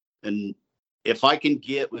 And if I can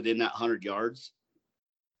get within that 100 yards,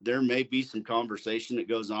 there may be some conversation that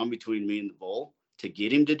goes on between me and the bull to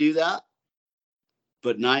get him to do that.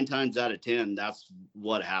 But 9 times out of 10, that's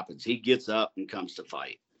what happens. He gets up and comes to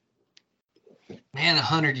fight. Man,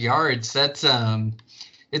 100 yards. That's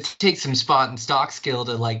it takes some spot and stock skill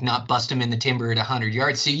to like not bust him in the timber at 100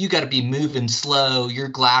 yards. So you got to be moving slow. You're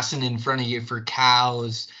glassing in front of you for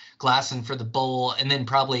cows, glassing for the bull, and then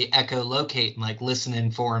probably echolocate and like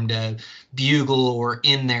listening for him to bugle or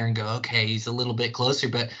in there and go, okay, he's a little bit closer.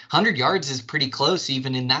 But 100 yards is pretty close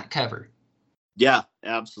even in that cover. Yeah,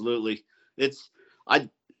 absolutely. I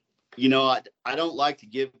don't like to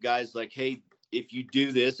give guys like, hey, if you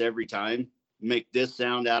do this every time, make this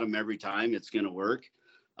sound at them every time, it's going to work.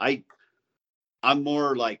 I'm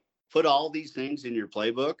more like, put all these things in your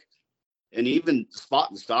playbook, and even spot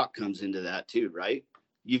and stock comes into that too, right?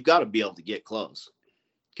 You've got to be able to get close,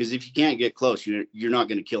 because if you can't get close, you're not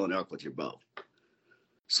going to kill an elk with your bow.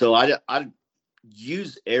 So I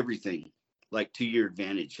use everything like to your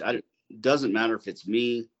advantage. It doesn't matter if it's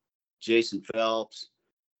me, Jason Phelps,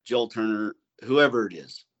 Joel Turner, whoever it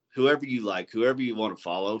is, whoever you like, whoever you want to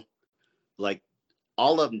follow, like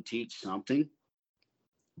all of them teach something,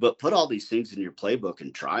 but put all these things in your playbook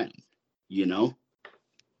and try them, you know?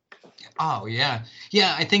 Oh yeah.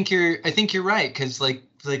 Yeah, I think you're right, cuz like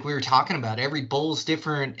we were talking about, every bull is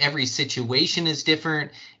different, every situation is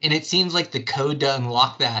different, and it seems like the code to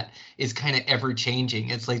unlock that is kind of ever changing.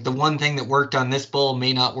 It's like the one thing that worked on this bull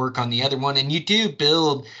may not work on the other one, and you do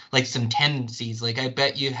build like some tendencies. Like I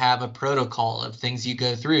bet you have a protocol of things you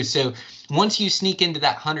go through. So once you sneak into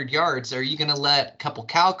that 100 yards, are you going to let a couple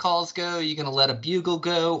cow calls go? Are you going to let a bugle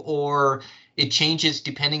go, or it changes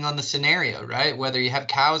depending on the scenario, right? Whether you have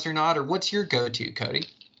cows or not, or what's your go-to, Cody?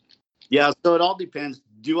 Yeah, so it all depends.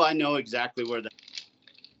 Do I know exactly where that's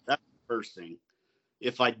the first thing.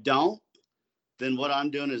 If I don't, then what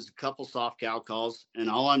I'm doing is a couple soft cow calls, and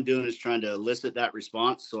all I'm doing is trying to elicit that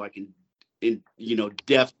response so I can,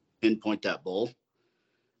 definitely pinpoint that bull.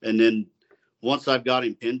 And then once I've got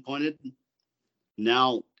him pinpointed,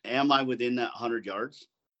 now am I within that 100 yards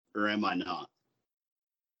or am I not?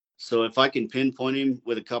 So if I can pinpoint him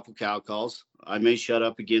with a couple cow calls, I may shut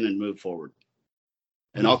up again and move forward.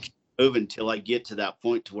 And I'll keep moving until I get to that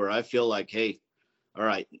point to where I feel like, hey, all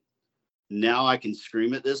right, now I can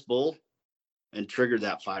scream at this bull and trigger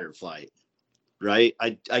that fight or flight, right?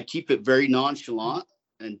 I keep it very nonchalant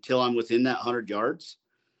until I'm within that 100 yards.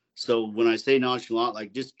 So when I say nonchalant,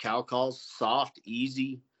 like just cow calls, soft,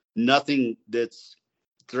 easy, nothing that's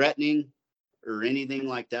threatening or anything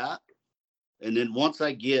like that. And then once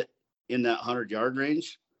I get in that 100-yard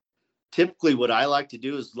range, typically what I like to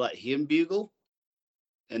do is let him bugle,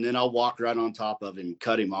 and then I'll walk right on top of him,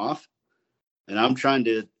 cut him off. And I'm trying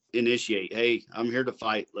to initiate, hey, I'm here to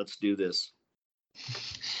fight. Let's do this.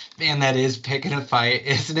 Man, that is picking a fight,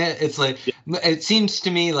 isn't it? It's like, it seems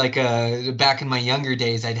to me like back in my younger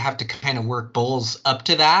days, I'd have to kind of work bulls up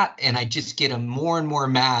to that, and I just get them more and more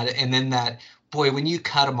mad. And then boy, when you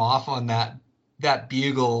cut them off on that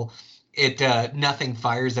bugle, nothing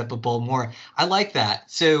fires up a bull more. I like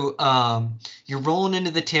that. So you're rolling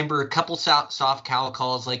into the timber, a couple soft cow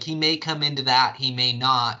calls. Like he may come into that, he may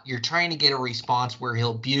not. You're trying to get a response where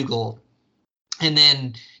he'll bugle. And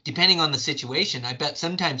then depending on the situation, I bet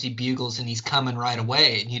sometimes he bugles and he's coming right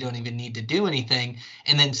away and you don't even need to do anything.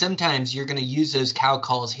 And then sometimes you're going to use those cow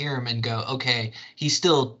calls, hear him and go, okay, he's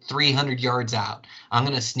still 300 yards out. I'm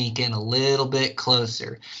going to sneak in a little bit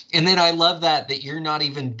closer. And then I love that you're not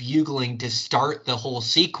even bugling to start the whole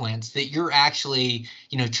sequence, that you're actually,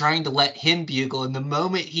 trying to let him bugle. And the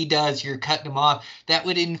moment he does, you're cutting him off. That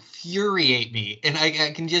would infuriate me. And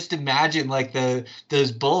I can just imagine like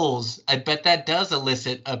those bulls. I bet that does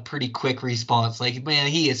elicit a pretty quick response. Like, man,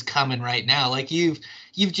 he is coming right now. Like you've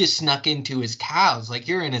just snuck into his cows. Like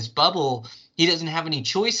you're in his bubble. He doesn't have any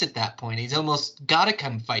choice at that point. He's almost got to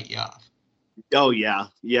come fight you off. Oh yeah.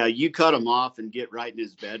 Yeah. You cut him off and get right in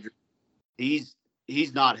his bedroom. He's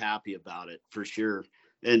not happy about it for sure.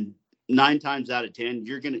 And 9 times out of 10,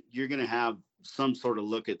 you're going to have some sort of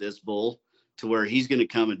look at this bull to where he's going to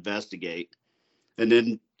come investigate. And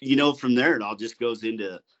then, from there, it all just goes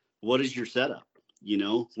into what is your setup?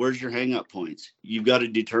 Where's your hang up points? You've got to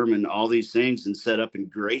determine all these things and set up in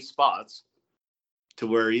great spots to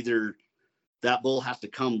where either that bull has to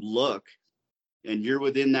come look and you're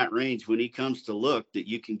within that range when he comes to look that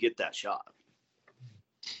you can get that shot.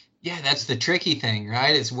 Yeah, that's the tricky thing,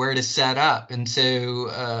 right? Is where to set up. And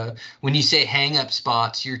so when you say hang up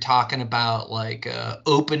spots, you're talking about like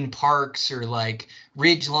open parks or like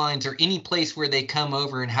ridge lines or any place where they come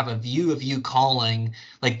over and have a view of you calling,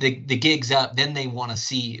 like the gig's up, then they want to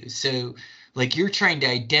see you. So like you're trying to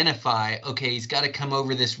identify, okay, he's got to come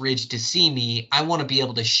over this ridge to see me. I want to be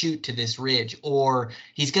able to shoot to this ridge, or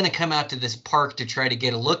he's going to come out to this park to try to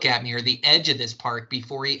get a look at me, or the edge of this park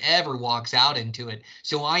before he ever walks out into it.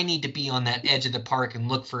 So I need to be on that edge of the park and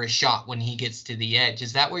look for a shot when he gets to the edge.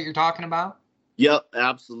 Is that what you're talking about? Yep,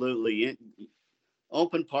 absolutely.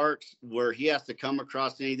 Open parks where he has to come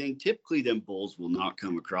across anything, typically them bulls will not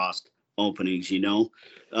come across openings,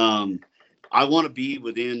 I want to be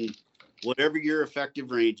within whatever your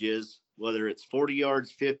effective range is, whether it's 40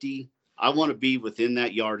 yards, 50, I want to be within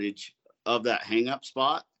that yardage of that hang up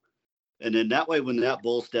spot. And then that way, when that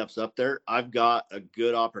bull steps up there, I've got a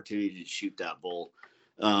good opportunity to shoot that bull.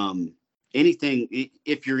 anything,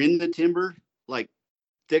 if you're in the timber, like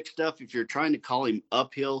thick stuff, if you're trying to call him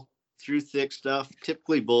uphill through thick stuff,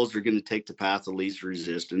 typically bulls are going to take the path of least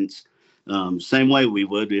resistance. Same way we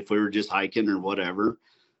would if we were just hiking or whatever.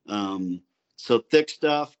 So thick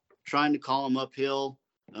stuff, trying to call them uphill.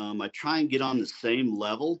 I try and get on the same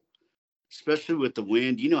level, especially with the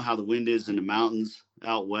wind. You know how the wind is in the mountains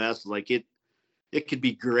out west. Like it could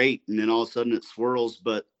be great, and then all of a sudden it swirls.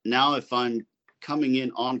 But now if I'm coming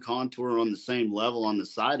in on contour on the same level on the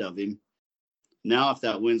side of him, now if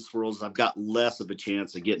that wind swirls, I've got less of a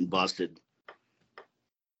chance of getting busted.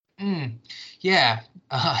 Yeah,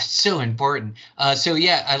 so important. So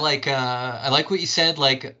yeah, I like what you said.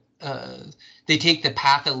 Like, they take the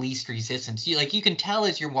path of least resistance. You can tell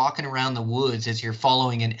as you're walking around the woods, as you're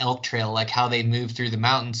following an elk trail, like how they move through the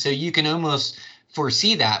mountains. So you can almost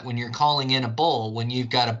foresee that when you're calling in a bull, when you've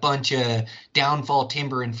got a bunch of downfall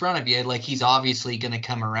timber in front of you, like he's obviously going to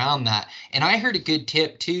come around that. And I heard a good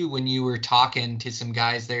tip too when you were talking to some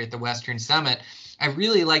guys there at the Western Summit. I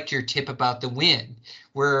really liked your tip about the wind,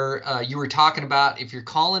 where you were talking about if you're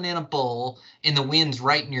calling in a bull and the wind's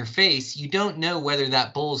right in your face, you don't know whether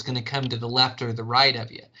that bull is going to come to the left or the right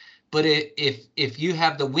of you. But if you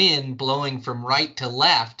have the wind blowing from right to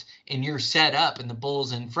left and you're set up and the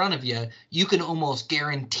bull's in front of you, you can almost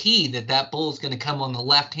guarantee that that bull's going to come on the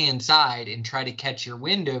left-hand side and try to catch your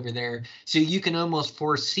wind over there. So you can almost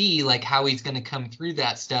foresee like how he's going to come through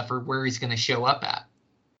that stuff or where he's going to show up at.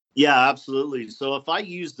 Yeah, absolutely. So if I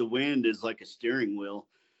use the wind as like a steering wheel,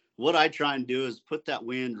 what I try and do is put that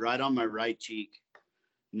wind right on my right cheek.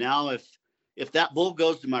 Now, if that bull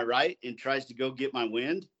goes to my right and tries to go get my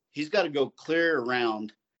wind, he's got to go clear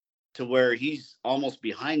around to where he's almost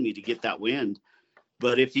behind me to get that wind.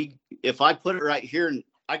 But if I put it right here, and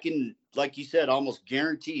I can, like you said, almost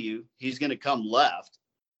guarantee you he's going to come left.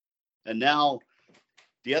 And now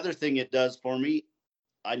the other thing it does for me,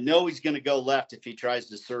 I know he's going to go left if he tries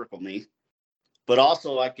to circle me, but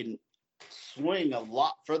also I can swing a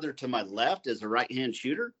lot further to my left as a right-hand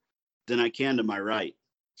shooter than I can to my right.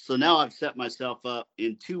 So now I've set myself up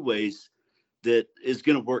in two ways that is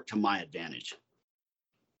going to work to my advantage.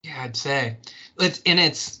 Yeah, I'd say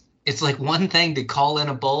it's like one thing to call in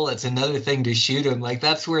a bull, it's another thing to shoot him. Like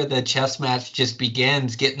that's where the chess match just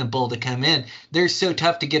begins, getting the bull to come in. They're so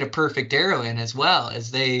tough to get a perfect arrow in as well,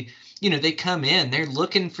 as they come in, they're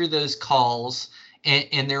looking for those calls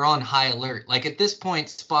and they're on high alert. Like at this point,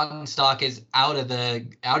 spot and stock is out of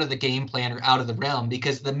the game plan or out of the realm,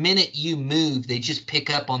 because the minute you move, they just pick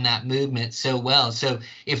up on that movement so well. So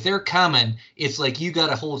if they're coming, it's like you got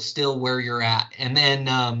to hold still where you're at. And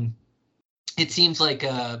then it seems like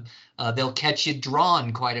they'll catch you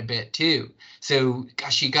drawn quite a bit too. So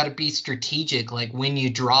gosh, you got to be strategic, like when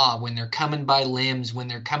you draw, when they're coming by limbs, when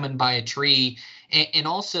they're coming by a tree. And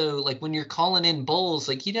also, like when you're calling in bulls,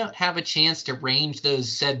 like you don't have a chance to range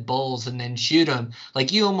those said bulls and then shoot them.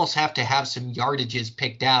 Like you almost have to have some yardages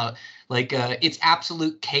picked out. Like it's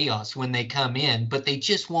absolute chaos when they come in, but they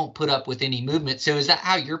just won't put up with any movement. So is that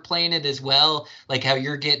how you're playing it as well? Like how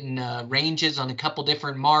you're getting ranges on a couple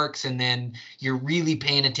different marks, and then you're really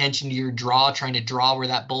paying attention to your draw, trying to draw where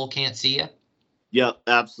that bull can't see you? Yep,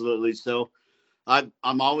 absolutely. So I'm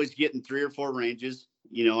always getting 3 or 4 ranges.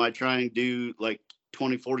 I try and do like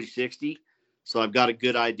 20, 40, 60. So I've got a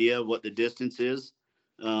good idea of what the distance is.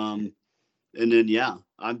 And then, yeah,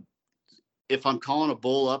 if I'm calling a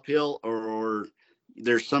bull uphill or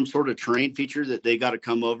there's some sort of terrain feature that they got to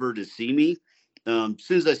come over to see me, as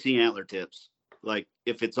soon as I see antler tips, like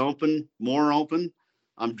if it's open, more open,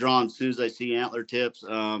 I'm drawn as soon as I see antler tips.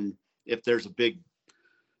 If there's a big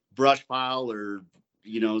brush pile or,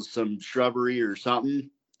 some shrubbery or something,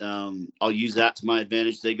 I'll use that to my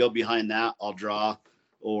advantage. They go behind that, I'll draw,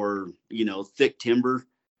 or, thick timber,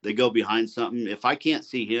 they go behind something. If I can't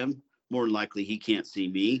see him, more than likely he can't see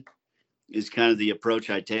me, is kind of the approach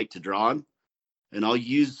I take to drawing. And I'll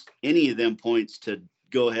use any of them points to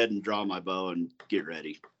go ahead and draw my bow and get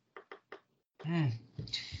ready. Yeah,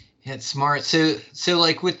 it's smart. So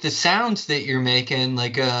like with the sounds that you're making,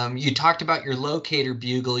 like you talked about your locator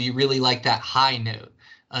bugle, you really like that high note.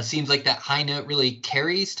 Seems like that high note really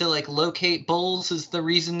carries to like locate bulls is the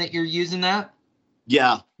reason that you're using that?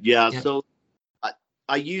 Yeah. Yep. So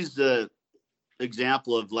I use the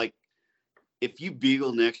example of like, if you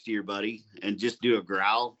bugle next to your buddy and just do a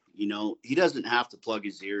growl, he doesn't have to plug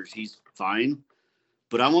his ears. He's fine.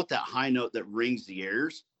 But I want that high note that rings the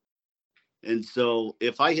ears. And so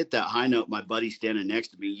if I hit that high note, my buddy standing next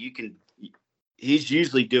to me, he's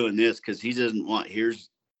usually doing this because he doesn't want ears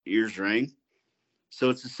ring. So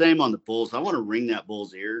it's the same on the bulls. I want to ring that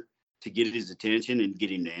bull's ear to get his attention and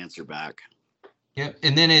get him to answer back. Yep.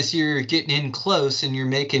 And then as you're getting in close and you're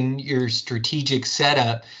making your strategic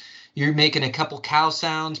setup, you're making a couple cow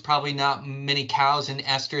sounds, probably not many cows in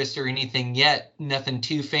estrus or anything yet, nothing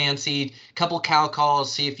too fancy. Couple cow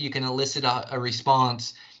calls, see if you can elicit a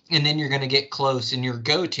response. And then you're going to get close. And your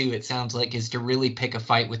go-to, it sounds like, is to really pick a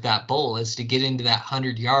fight with that bull, is to get into that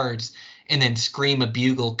 100 yards and then scream a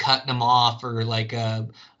bugle, cutting them off, or like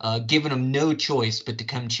giving them no choice but to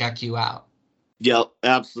come check you out. Yeah,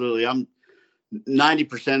 absolutely. I'm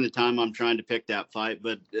 90% of the time I'm trying to pick that fight,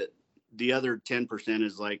 but the other 10%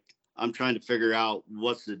 is like, I'm trying to figure out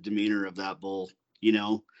what's the demeanor of that bull. You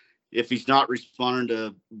know, if he's not responding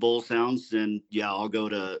to bull sounds, then yeah, I'll go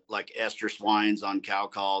to like estrus whines on cow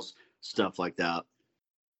calls, stuff like that.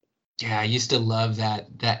 Yeah, I used to love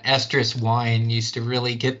that estrus wine used to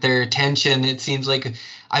really get their attention. It seems like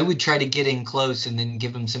I would try to get in close and then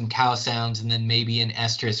give them some cow sounds and then maybe an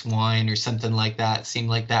estrus wine or something like that. It seemed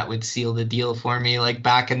like that would seal the deal for me, like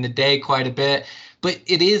back in the day quite a bit. But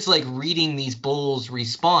it is like reading these bulls'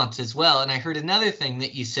 response as well. And I heard another thing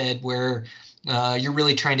that you said where you're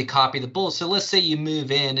really trying to copy the bull. So let's say you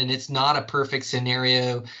move in and it's not a perfect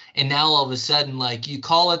scenario, and now all of a sudden, like, you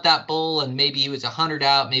call it that bull and maybe he was 100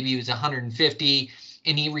 out, maybe he was 150,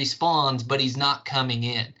 and he responds, but he's not coming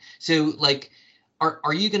in. So like,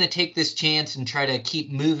 are you going to take this chance and try to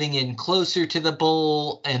keep moving in closer to the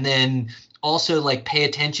bull, and then also like pay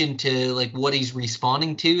attention to like what he's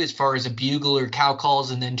responding to as far as a bugle or cow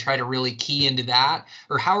calls, and then try to really key into that?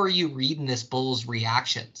 Or how are you reading this bull's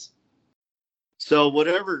reactions? So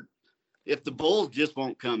whatever, if the bull just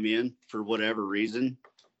won't come in for whatever reason,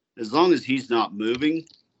 as long as he's not moving,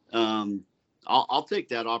 I'll take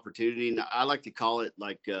that opportunity. And I like to call it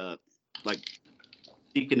like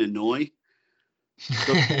seek and annoy.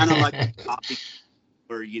 So kind of like a copy,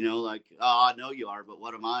 where, you know, like, oh, I know you are, but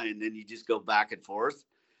what am I? And then you just go back and forth.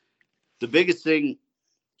 The biggest thing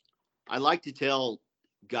I like to tell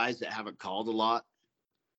guys that haven't called a lot,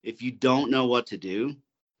 if you don't know what to do,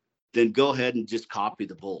 then go ahead and just copy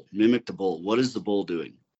the bull, mimic the bull. What is the bull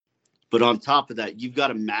doing? But on top of that, you've got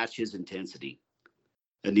to match his intensity.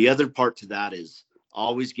 And the other part to that is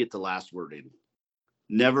always get the last word in.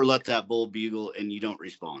 Never let that bull bugle and you don't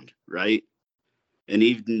respond, right? And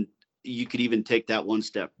even you could even take that one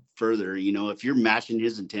step further. You know, if you're matching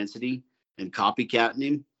his intensity and copycatting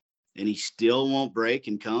him and he still won't break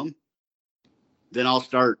and come, then I'll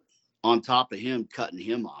start on top of him, cutting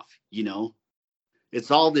him off. You know,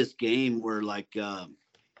 it's all this game where like you're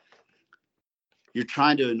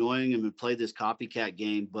trying to annoy him and play this copycat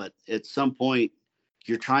game, but at some point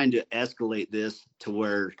you're trying to escalate this to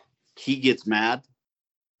where he gets mad.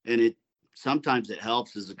 And it sometimes it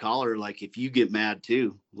helps as a caller, like if you get mad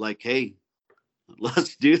too, like, hey,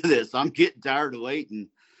 let's do this, I'm getting tired of waiting.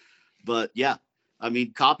 But yeah, I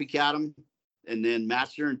mean, copycat him and then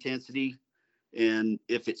match your intensity. And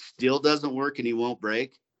if it still doesn't work and he won't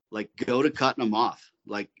break, like, go to cutting him off.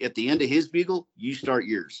 Like at the end of his bugle, you start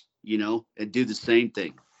yours, you know, and do the same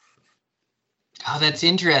thing. Oh, that's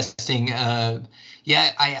interesting.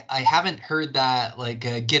 Yeah, I haven't heard that, like,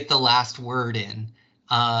 get the last word in.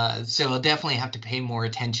 So I'll definitely have to pay more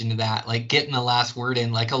attention to that, like getting the last word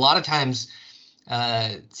in. Like a lot of times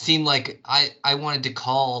seemed like I wanted to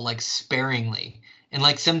call like sparingly. And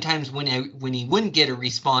like sometimes when he wouldn't get a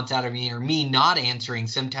response out of me, or me not answering,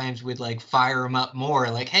 sometimes would like fire him up more,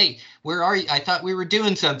 like, hey, where are you? I thought we were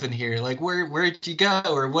doing something here. Like, where'd you go?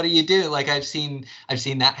 Or what do you do? Like I've seen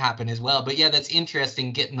that happen as well. But yeah, that's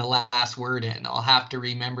interesting, getting the last word in. I'll have to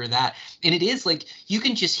remember that. And it is like you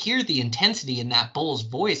can just hear the intensity in that bull's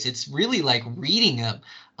voice. It's really like reading him.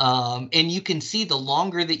 And you can see the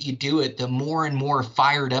longer that you do it, the more and more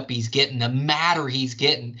fired up he's getting, the madder he's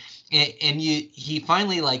getting. And he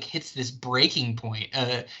finally like hits this breaking point.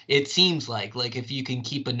 It seems like if you can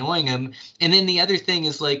keep annoying him. And then the other thing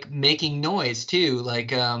is like making noise too.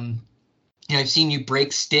 Like, you know, I've seen you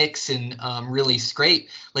break sticks and really scrape.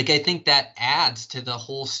 Like, I think that adds to the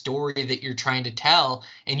whole story that you're trying to tell.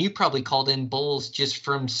 And you probably called in bulls just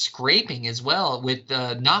from scraping as well, with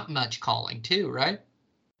not much calling too, right?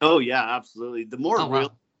 Oh yeah, absolutely. The more Oh, real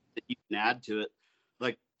wow. that you can add to it,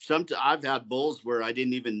 like I've had bulls where I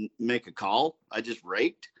didn't even make a call. I just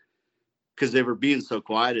raked because they were being so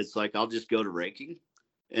quiet. It's like, I'll just go to raking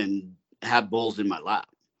and have bulls in my lap.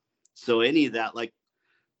 So any of that, like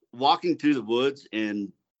walking through the woods,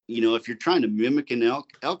 and, you know, if you're trying to mimic an elk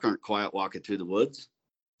aren't quiet walking through the woods.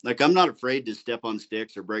 Like, I'm not afraid to step on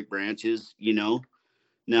sticks or break branches, you know.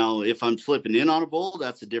 Now, if I'm slipping in on a bull,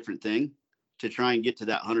 that's a different thing, to try and get to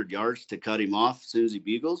that 100 yards to cut him off as soon as he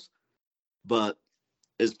bugles. But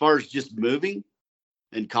as far as just moving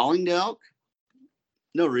and calling the elk,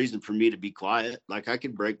 no reason for me to be quiet. Like I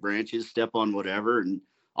could break branches, step on whatever, and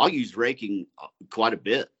I'll use raking quite a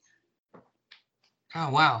bit. Oh,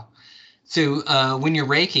 wow. So when you're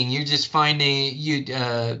raking, you just don't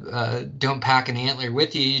pack an antler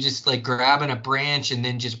with you. You just like grabbing a branch and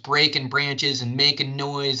then just breaking branches and making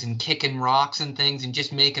noise and kicking rocks and things and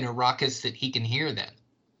just making a ruckus that he can hear then.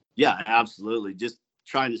 Yeah, absolutely. Just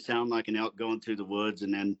trying to sound like an elk going through the woods.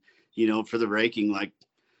 And then, for the raking, like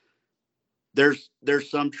there's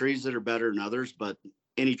some trees that are better than others, but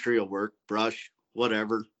any tree will work, brush,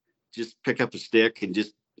 whatever. Just pick up a stick and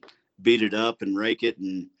just beat it up and rake it.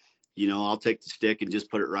 And, I'll take the stick and just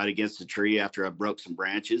put it right against the tree after I broke some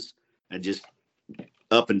branches and just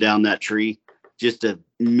up and down that tree just to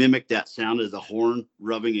mimic that sound of the horn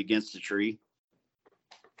rubbing against the tree.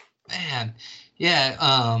 Man,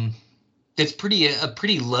 yeah, it's a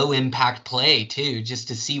pretty low impact play too, just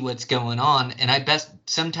to see what's going on. And I bet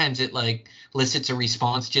sometimes it like elicits a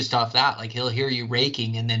response just off that. Like he'll hear you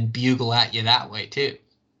raking and then bugle at you that way too.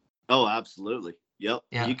 Oh, absolutely. Yep.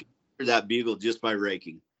 Yeah. You can hear that bugle just by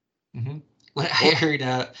raking. Mm-hmm. What I heard,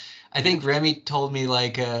 I think Remy told me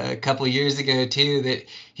like a couple of years ago too that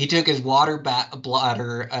he took his water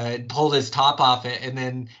bladder, pulled his top off it, and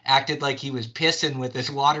then acted like he was pissing with his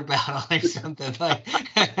water bottle or something. Like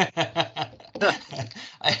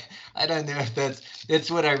I don't know if that's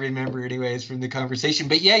what I remember anyways from the conversation.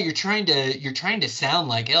 But yeah, you're trying to sound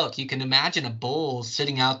like elk. You can imagine a bull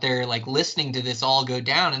sitting out there like listening to this all go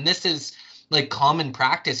down, and this is like common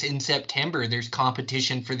practice in September. There's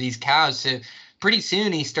competition for these cows. So pretty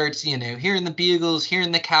soon he starts, hearing the bugles,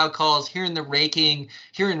 hearing the cow calls, hearing the raking,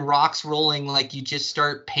 hearing rocks rolling. Like you just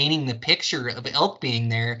start painting the picture of elk being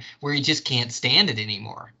there where he just can't stand it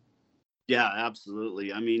anymore. Yeah,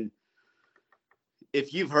 absolutely. I mean,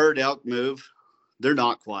 if you've heard elk move, they're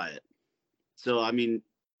not quiet. So, I mean,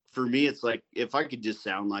 for me, it's like if I could just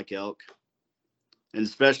sound like elk, and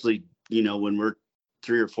especially, when we're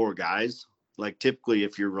 3 or 4 guys, like typically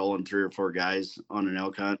if you're rolling 3 or 4 guys on an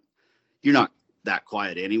elk hunt, you're not that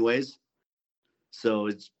quiet anyways.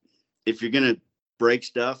 So if you're going to break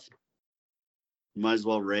stuff, you might as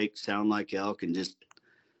well rake, sound like elk, and just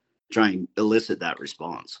try and elicit that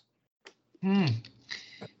response.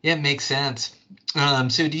 Yeah, it makes sense.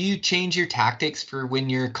 So do you change your tactics for when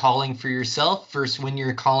you're calling for yourself versus when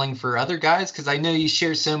you're calling for other guys? Because I know you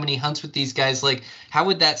share so many hunts with these guys. Like, how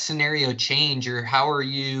would that scenario change, or how are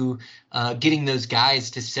you getting those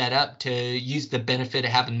guys to set up to use the benefit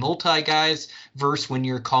of having multi guys versus when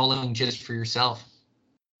you're calling just for yourself?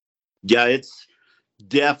 Yeah, it's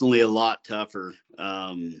definitely a lot tougher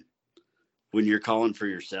when you're calling for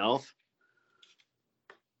yourself.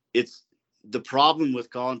 The problem with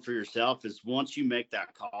calling for yourself is once you make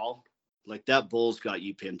that call, like that bull's got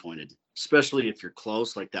you pinpointed, especially if you're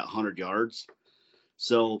close, like that 100 yards.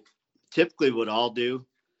 So typically what I'll do,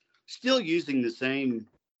 still using the same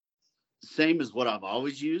as what I've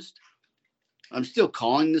always used. I'm still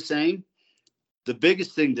calling the same. The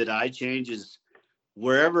biggest thing that I change is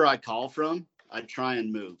wherever I call from, I try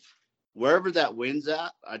and move. Wherever that wind's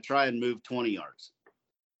at, I try and move 20 yards.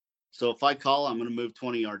 So if I call, I'm going to move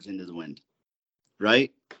 20 yards into the wind.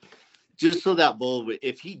 Right? Just so that bull,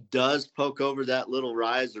 if he does poke over that little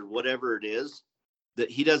rise or whatever it is,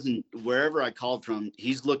 that he doesn't, wherever I called from,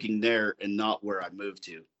 he's looking there and not where I moved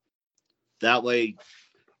to. That way,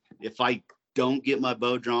 if I don't get my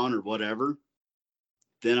bow drawn or whatever,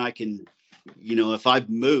 then I can, if I've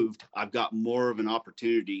moved, I've got more of an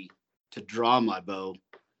opportunity to draw my bow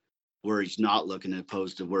where he's not looking, as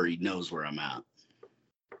opposed to where he knows where I'm at.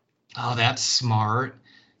 Oh, that's smart.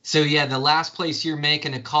 So yeah, the last place you're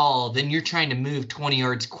making a call, then you're trying to move 20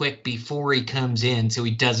 yards quick before he comes in so he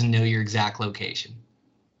doesn't know your exact location.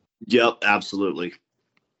 Yep, absolutely.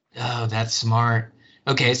 Oh, that's smart.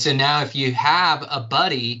 Okay, so now if you have a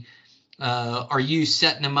buddy, are you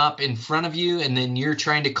setting them up in front of you and then you're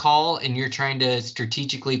trying to call and you're trying to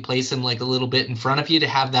strategically place them like a little bit in front of you to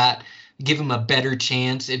have that, give him a better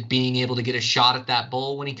chance at being able to get a shot at that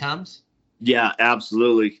bull when he comes? Yeah,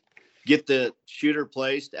 absolutely. Get the shooter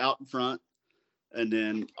placed out in front, and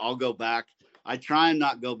then I'll go back. I try and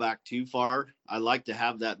not go back too far. I like to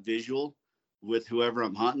have that visual with whoever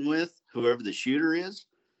I'm hunting with, whoever the shooter is.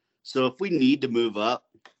 So if we need to move up,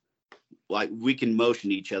 like we can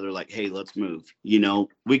motion each other like, hey, let's move.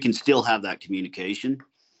 We can still have that communication.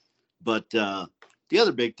 But the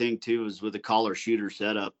other big thing too is with the caller shooter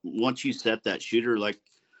setup. Once you set that shooter, like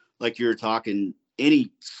you were talking, any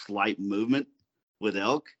slight movement with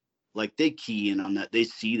elk, like they key in on that. They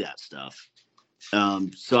see that stuff.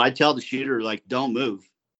 So I tell the shooter, like, don't move.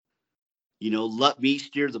 Let me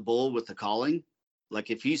steer the bull with the calling, Like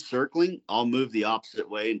if he's circling, I'll move the opposite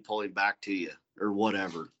way and pull him back to you or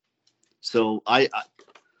whatever. So I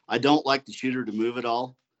don't like the shooter to move at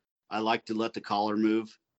all. I like to let the caller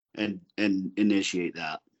move and initiate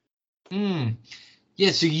that.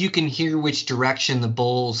 Yeah, so you can hear which direction the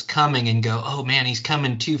bull's coming and go, oh man, he's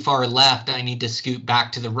coming too far left. I need to scoot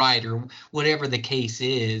back to the right, or whatever the case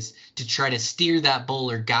is, to try to steer that bull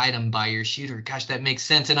or guide him by your shooter. Gosh, that makes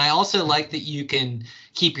sense. And I also like that you can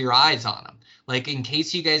keep your eyes on him. Like in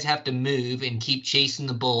case you guys have to move and keep chasing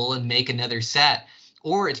the bull and make another set.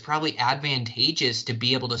 Or it's probably advantageous to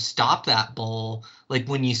be able to stop that bull, like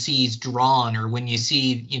when you see he's drawn or when you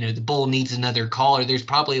see, the bull needs another caller. There's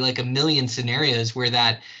probably like a million scenarios where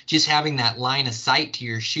that just having that line of sight to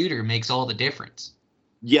your shooter makes all the difference.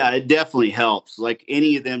 Yeah, it definitely helps. Like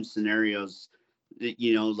any of them scenarios,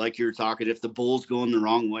 like you're talking, if the bull's going the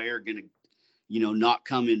wrong way or going to, not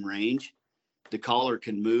come in range, the caller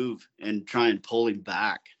can move and try and pull him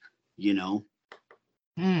back,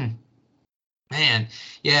 Man,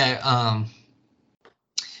 yeah,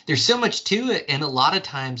 there's so much to it, and a lot of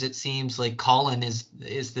times it seems like calling is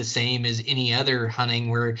the same as any other hunting,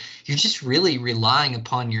 where you're just really relying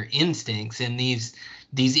upon your instincts, and these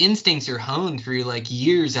instincts are honed through like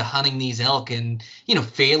years of hunting these elk and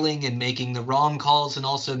failing and making the wrong calls and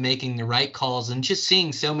also making the right calls and just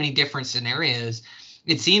seeing so many different scenarios.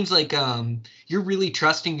 It seems like you're really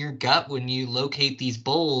trusting your gut when you locate these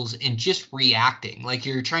bulls and just reacting. Like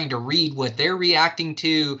you're trying to read what they're reacting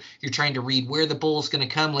to. You're trying to read where the bull's going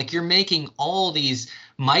to come. Like you're making all these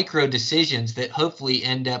micro decisions that hopefully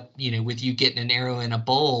end up, with you getting an arrow in a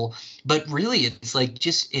bull. But really, it's like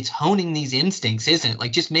it's honing these instincts, isn't it?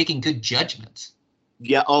 Like just making good judgments.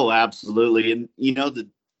 Yeah. Oh, absolutely. And,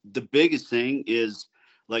 the biggest thing is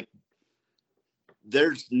like,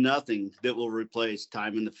 there's nothing that will replace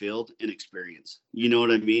time in the field and experience. You know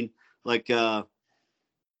what I mean? Like,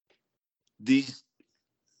 these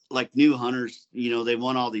like new hunters, they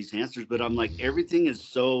want all these answers, but I'm like, everything is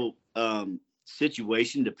so,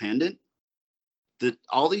 situation dependent that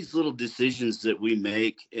all these little decisions that we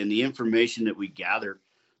make and the information that we gather,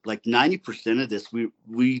 like 90% of this,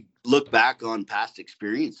 we look back on past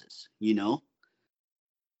experiences, Oh,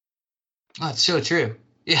 it's so true.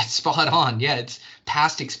 Yeah, it's spot on. Yeah, it's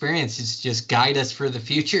past experiences just guide us for the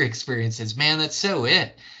future experiences. Man, that's so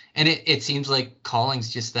it. And it seems like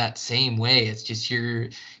calling's just that same way. It's just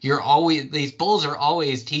you're always, these bulls are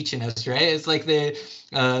always teaching us, right? It's like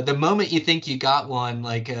the moment you think you got one,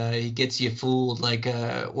 like he gets you fooled, like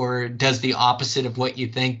or does the opposite of what you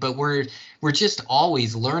think. But we're just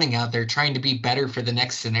always learning out there, trying to be better for the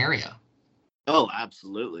next scenario. Oh,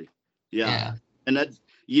 absolutely. Yeah. And that's,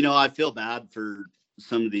 I feel bad for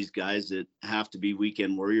some of these guys that have to be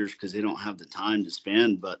weekend warriors because they don't have the time to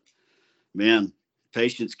spend. But man,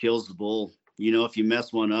 patience kills the bull. If you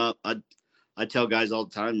mess one up, I tell guys all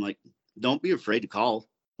the time, like, don't be afraid to call.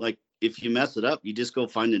 Like, if you mess it up, you just go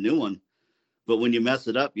find a new one. But when you mess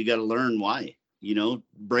it up, you got to learn why.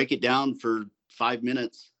 Break it down for 5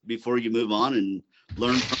 minutes before you move on and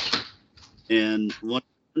learn from it. And once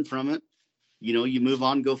you learn from it, you move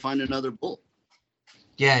on, go find another bull.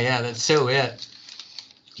 Yeah, that's so it.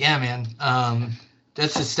 Yeah, man.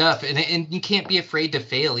 That's the stuff. And you can't be afraid to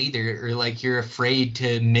fail either, or like you're afraid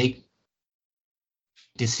to make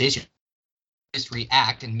decisions. Just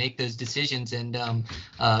react and make those decisions and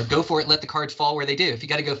go for it. Let the cards fall where they do. If you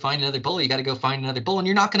got to go find another bull, you got to go find another bull, and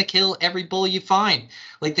you're not going to kill every bull you find.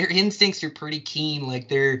 Like their instincts are pretty keen. Like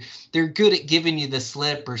they're good at giving you the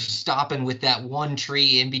slip or stopping with that one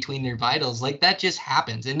tree in between their vitals. Like that just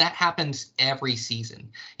happens, and that happens every season.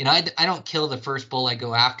 I don't kill the first bull I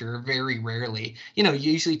go after, very rarely. It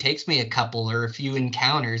usually takes me a couple or a few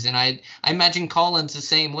encounters, and I imagine call-in's the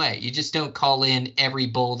same way. You just don't call in every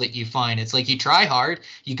bull that you find. It's like you try hard,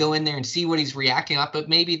 you go in there and see what he's reacting off, but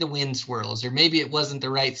maybe the wind swirls or maybe it wasn't the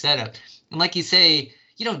right setup. And like you say,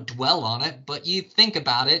 you don't dwell on it, but you think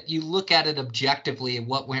about it, you look at it objectively of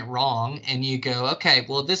what went wrong, and you go, okay,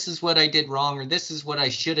 well, this is what I did wrong, or this is what I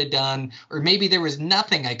should have done, or maybe there was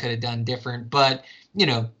nothing I could have done different, but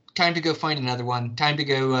time to go find another one, time to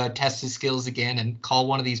go test his skills again and call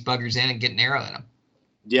one of these buggers in and get an arrow in him.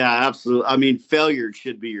 Yeah, absolutely. I mean, failure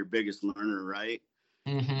should be your biggest learner, right?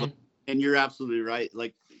 Mm-hmm. And you're absolutely right.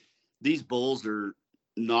 Like these bulls are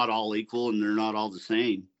not all equal and they're not all the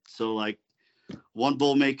same. So like one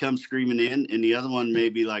bull may come screaming in and the other one may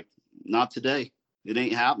be like, not today. It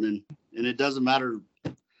ain't happening. And it doesn't matter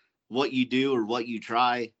what you do or what you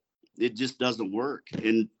try. It just doesn't work.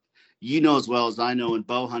 And as well as I know in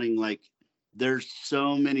bow hunting, like there's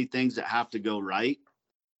so many things that have to go right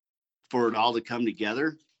for it all to come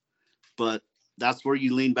together. But that's where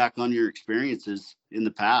you lean back on your experiences in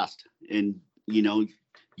the past, and you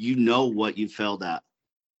know what you failed at.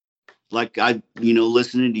 Like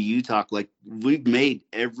listening to you talk, like we've made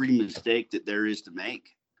every mistake that there is to make,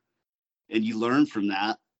 and you learn from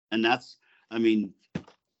that. And that's, I mean,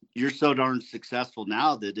 you're so darn successful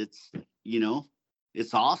now that it's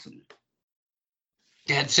awesome.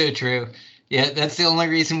 That's so true. Yeah, that's the only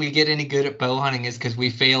reason we get any good at bow hunting is because we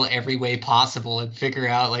fail every way possible and figure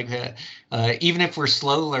out like even if we're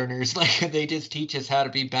slow learners, like they just teach us how to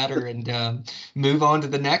be better and move on to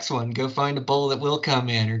the next one. Go find a bull that will come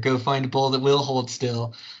in, or go find a bull that will hold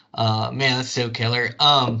still. Man, that's so killer.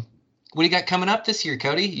 What do you got coming up this year,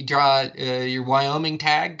 Cody? You draw your Wyoming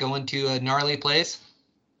tag, going to a gnarly place?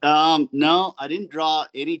 No, I didn't draw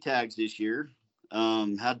any tags this year.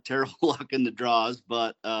 Had terrible luck in the draws,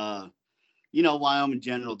 but Wyoming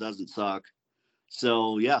General doesn't suck.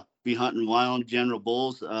 So yeah, be hunting Wyoming General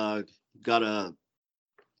bulls. Got a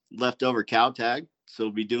leftover cow tag, so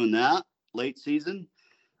we'll be doing that late season.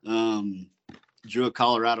 Drew a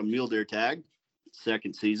Colorado mule deer tag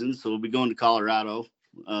second season, so we'll be going to Colorado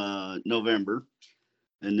November,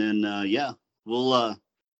 and then we'll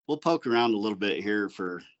poke around a little bit here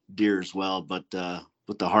for deer as well. But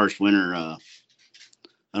with the harsh winter,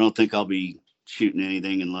 I don't think I'll be shooting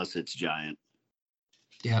anything unless it's giant.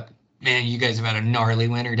 Yep. Man, you guys have had a gnarly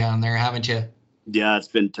winter down there, haven't you? Yeah, it's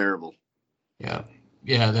been terrible. Yeah.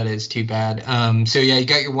 Yeah, that is too bad. So yeah, you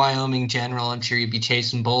got your Wyoming General. I'm sure you'd be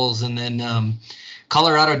chasing bulls, and then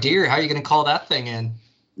Colorado deer. How are you going to call that thing in?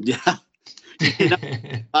 Yeah.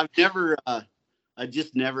 I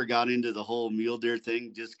just never got into the whole mule deer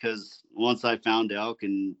thing, just because once I found elk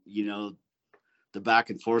and, the back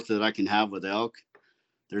and forth that I can have with elk,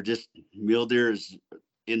 they're just, mule deer is,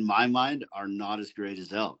 in my mind, are not as great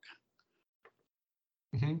as elk.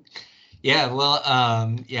 Mm-hmm. Yeah, well,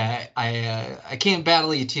 I can't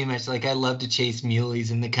battle you too much. Like, I love to chase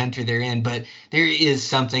muleys in the country they're in, but there is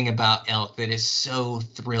something about elk that is so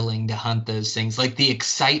thrilling to hunt those things. Like, the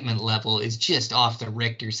excitement level is just off the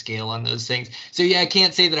Richter scale on those things. So yeah, I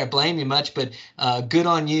can't say that I blame you much, but good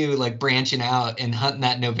on you, like branching out and hunting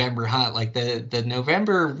that November hunt. Like the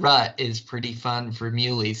November rut is pretty fun for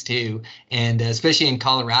muleys too, and especially in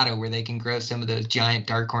Colorado where they can grow some of those giant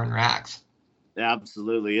dark horn racks.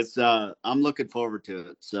 Absolutely. It's I'm looking forward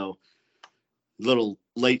to it. So little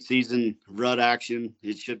late season rut action.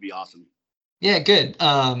 It should be awesome. Yeah, good.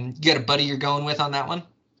 You got a buddy you're going with on that one?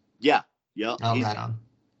 Yeah. Yep. Oh, right on.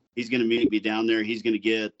 He's going to meet me down there. He's going to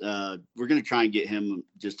get we're going to try and get him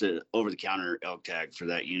just a over the counter elk tag for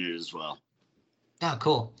that unit as well. Oh,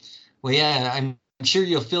 cool. Well, yeah, I'm sure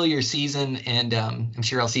you'll fill your season, and I'm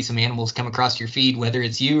sure I'll see some animals come across your feed, whether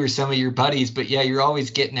it's you or some of your buddies. But yeah, you're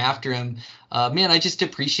always getting after them. Man, I just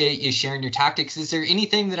appreciate you sharing your tactics. Is there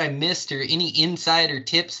anything that I missed, or any insider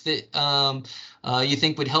tips that you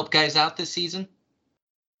think would help guys out this season?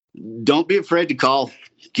 Don't be afraid to call.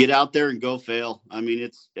 Get out there and go fail. I mean,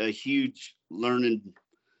 it's a huge learning,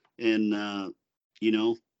 and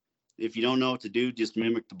if you don't know what to do, just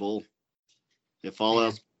mimic the bull. If all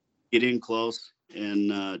else, get in close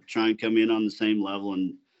and try and come in on the same level,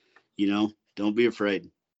 and don't be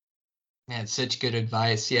afraid. Man, such good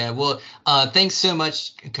advice. Yeah. Well, thanks so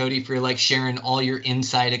much, Cody, for like sharing all your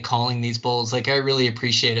insight at calling these bulls. Like, I really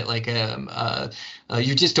appreciate it. Like,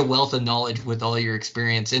 you're just a wealth of knowledge with all your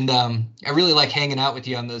experience, and I really like hanging out with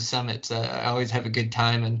you on those summits. I always have a good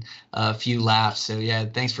time and a few laughs. So yeah,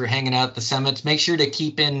 thanks for hanging out at the summits. Make sure to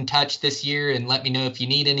keep in touch this year and let me know if you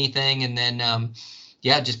need anything. And then,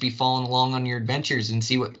 just be following along on your adventures and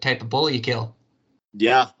see what type of bull you kill.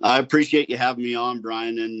 Yeah, I appreciate you having me on,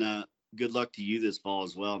 Brian, and good luck to you this fall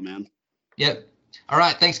as well, man. Yep. All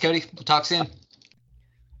right. Thanks, Cody. We'll talk soon. All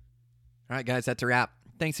right, guys, that's a wrap.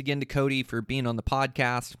 Thanks again to Cody for being on the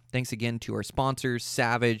podcast. Thanks again to our sponsors,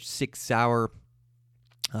 Savage, Six Sauer.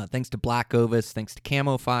 Thanks to Black Ovis. Thanks to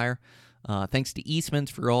Camo Fire. Thanks to Eastman's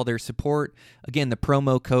for all their support. Again, the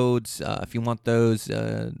promo codes, if you want those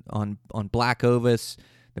on Black Ovis,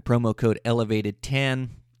 the promo code Elevated10.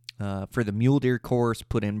 For the mule deer course,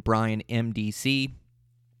 put in Brian MDC.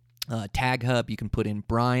 Tag Hub, you can put in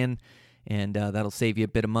Brian, and that'll save you a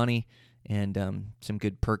bit of money and some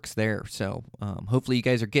good perks there. So hopefully you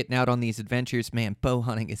guys are getting out on these adventures. Man, bow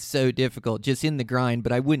hunting is so difficult, just in the grind,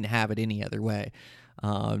 but I wouldn't have it any other way.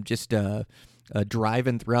 Just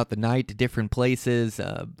driving throughout the night to different places,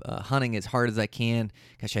 hunting as hard as I can.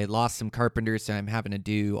 Gosh, I lost some carpenters, so I'm having to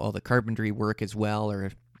do all the carpentry work as well,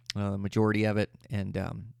 or the majority of it. And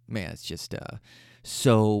man, it's just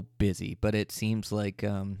so busy, but it seems like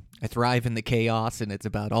I thrive in the chaos, and it's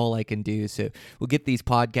about all I can do. So we'll get these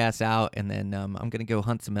podcasts out, and then I'm going to go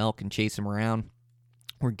hunt some elk and chase them around.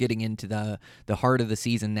 We're getting into the heart of the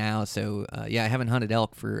season now, so yeah, I haven't hunted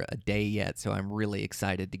elk for a day yet, so I'm really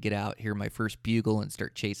excited to get out, hear my first bugle, and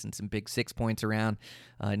start chasing some big 6-points around.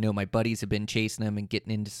 I know my buddies have been chasing them and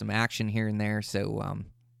getting into some action here and there, so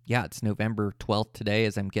yeah, it's November 12th today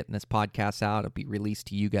as I'm getting this podcast out. It'll be released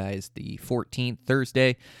to you guys the 14th,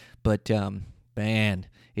 Thursday, but man,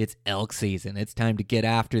 it's elk season. It's time to get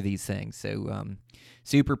after these things, so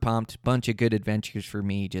super pumped. Bunch of good adventures for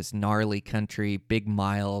me, just gnarly country, big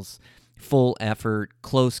miles, full effort,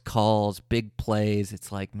 close calls, big plays.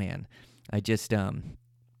 It's like, man, I just,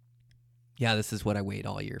 yeah, this is what I wait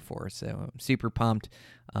all year for. So I'm super pumped.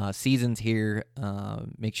 Season's here.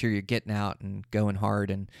 Make sure you're getting out and going hard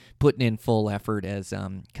and putting in full effort as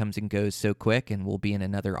comes and goes so quick, and we'll be in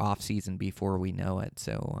another off season before we know it.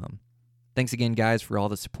 So thanks again, guys, for all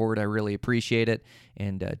the support. I really appreciate it,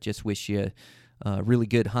 and just wish you really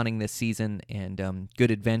good hunting this season and good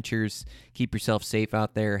adventures. Keep yourself safe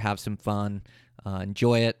out there. Have some fun.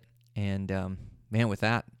 Enjoy it. And, man, with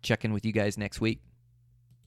that, check in with you guys next week.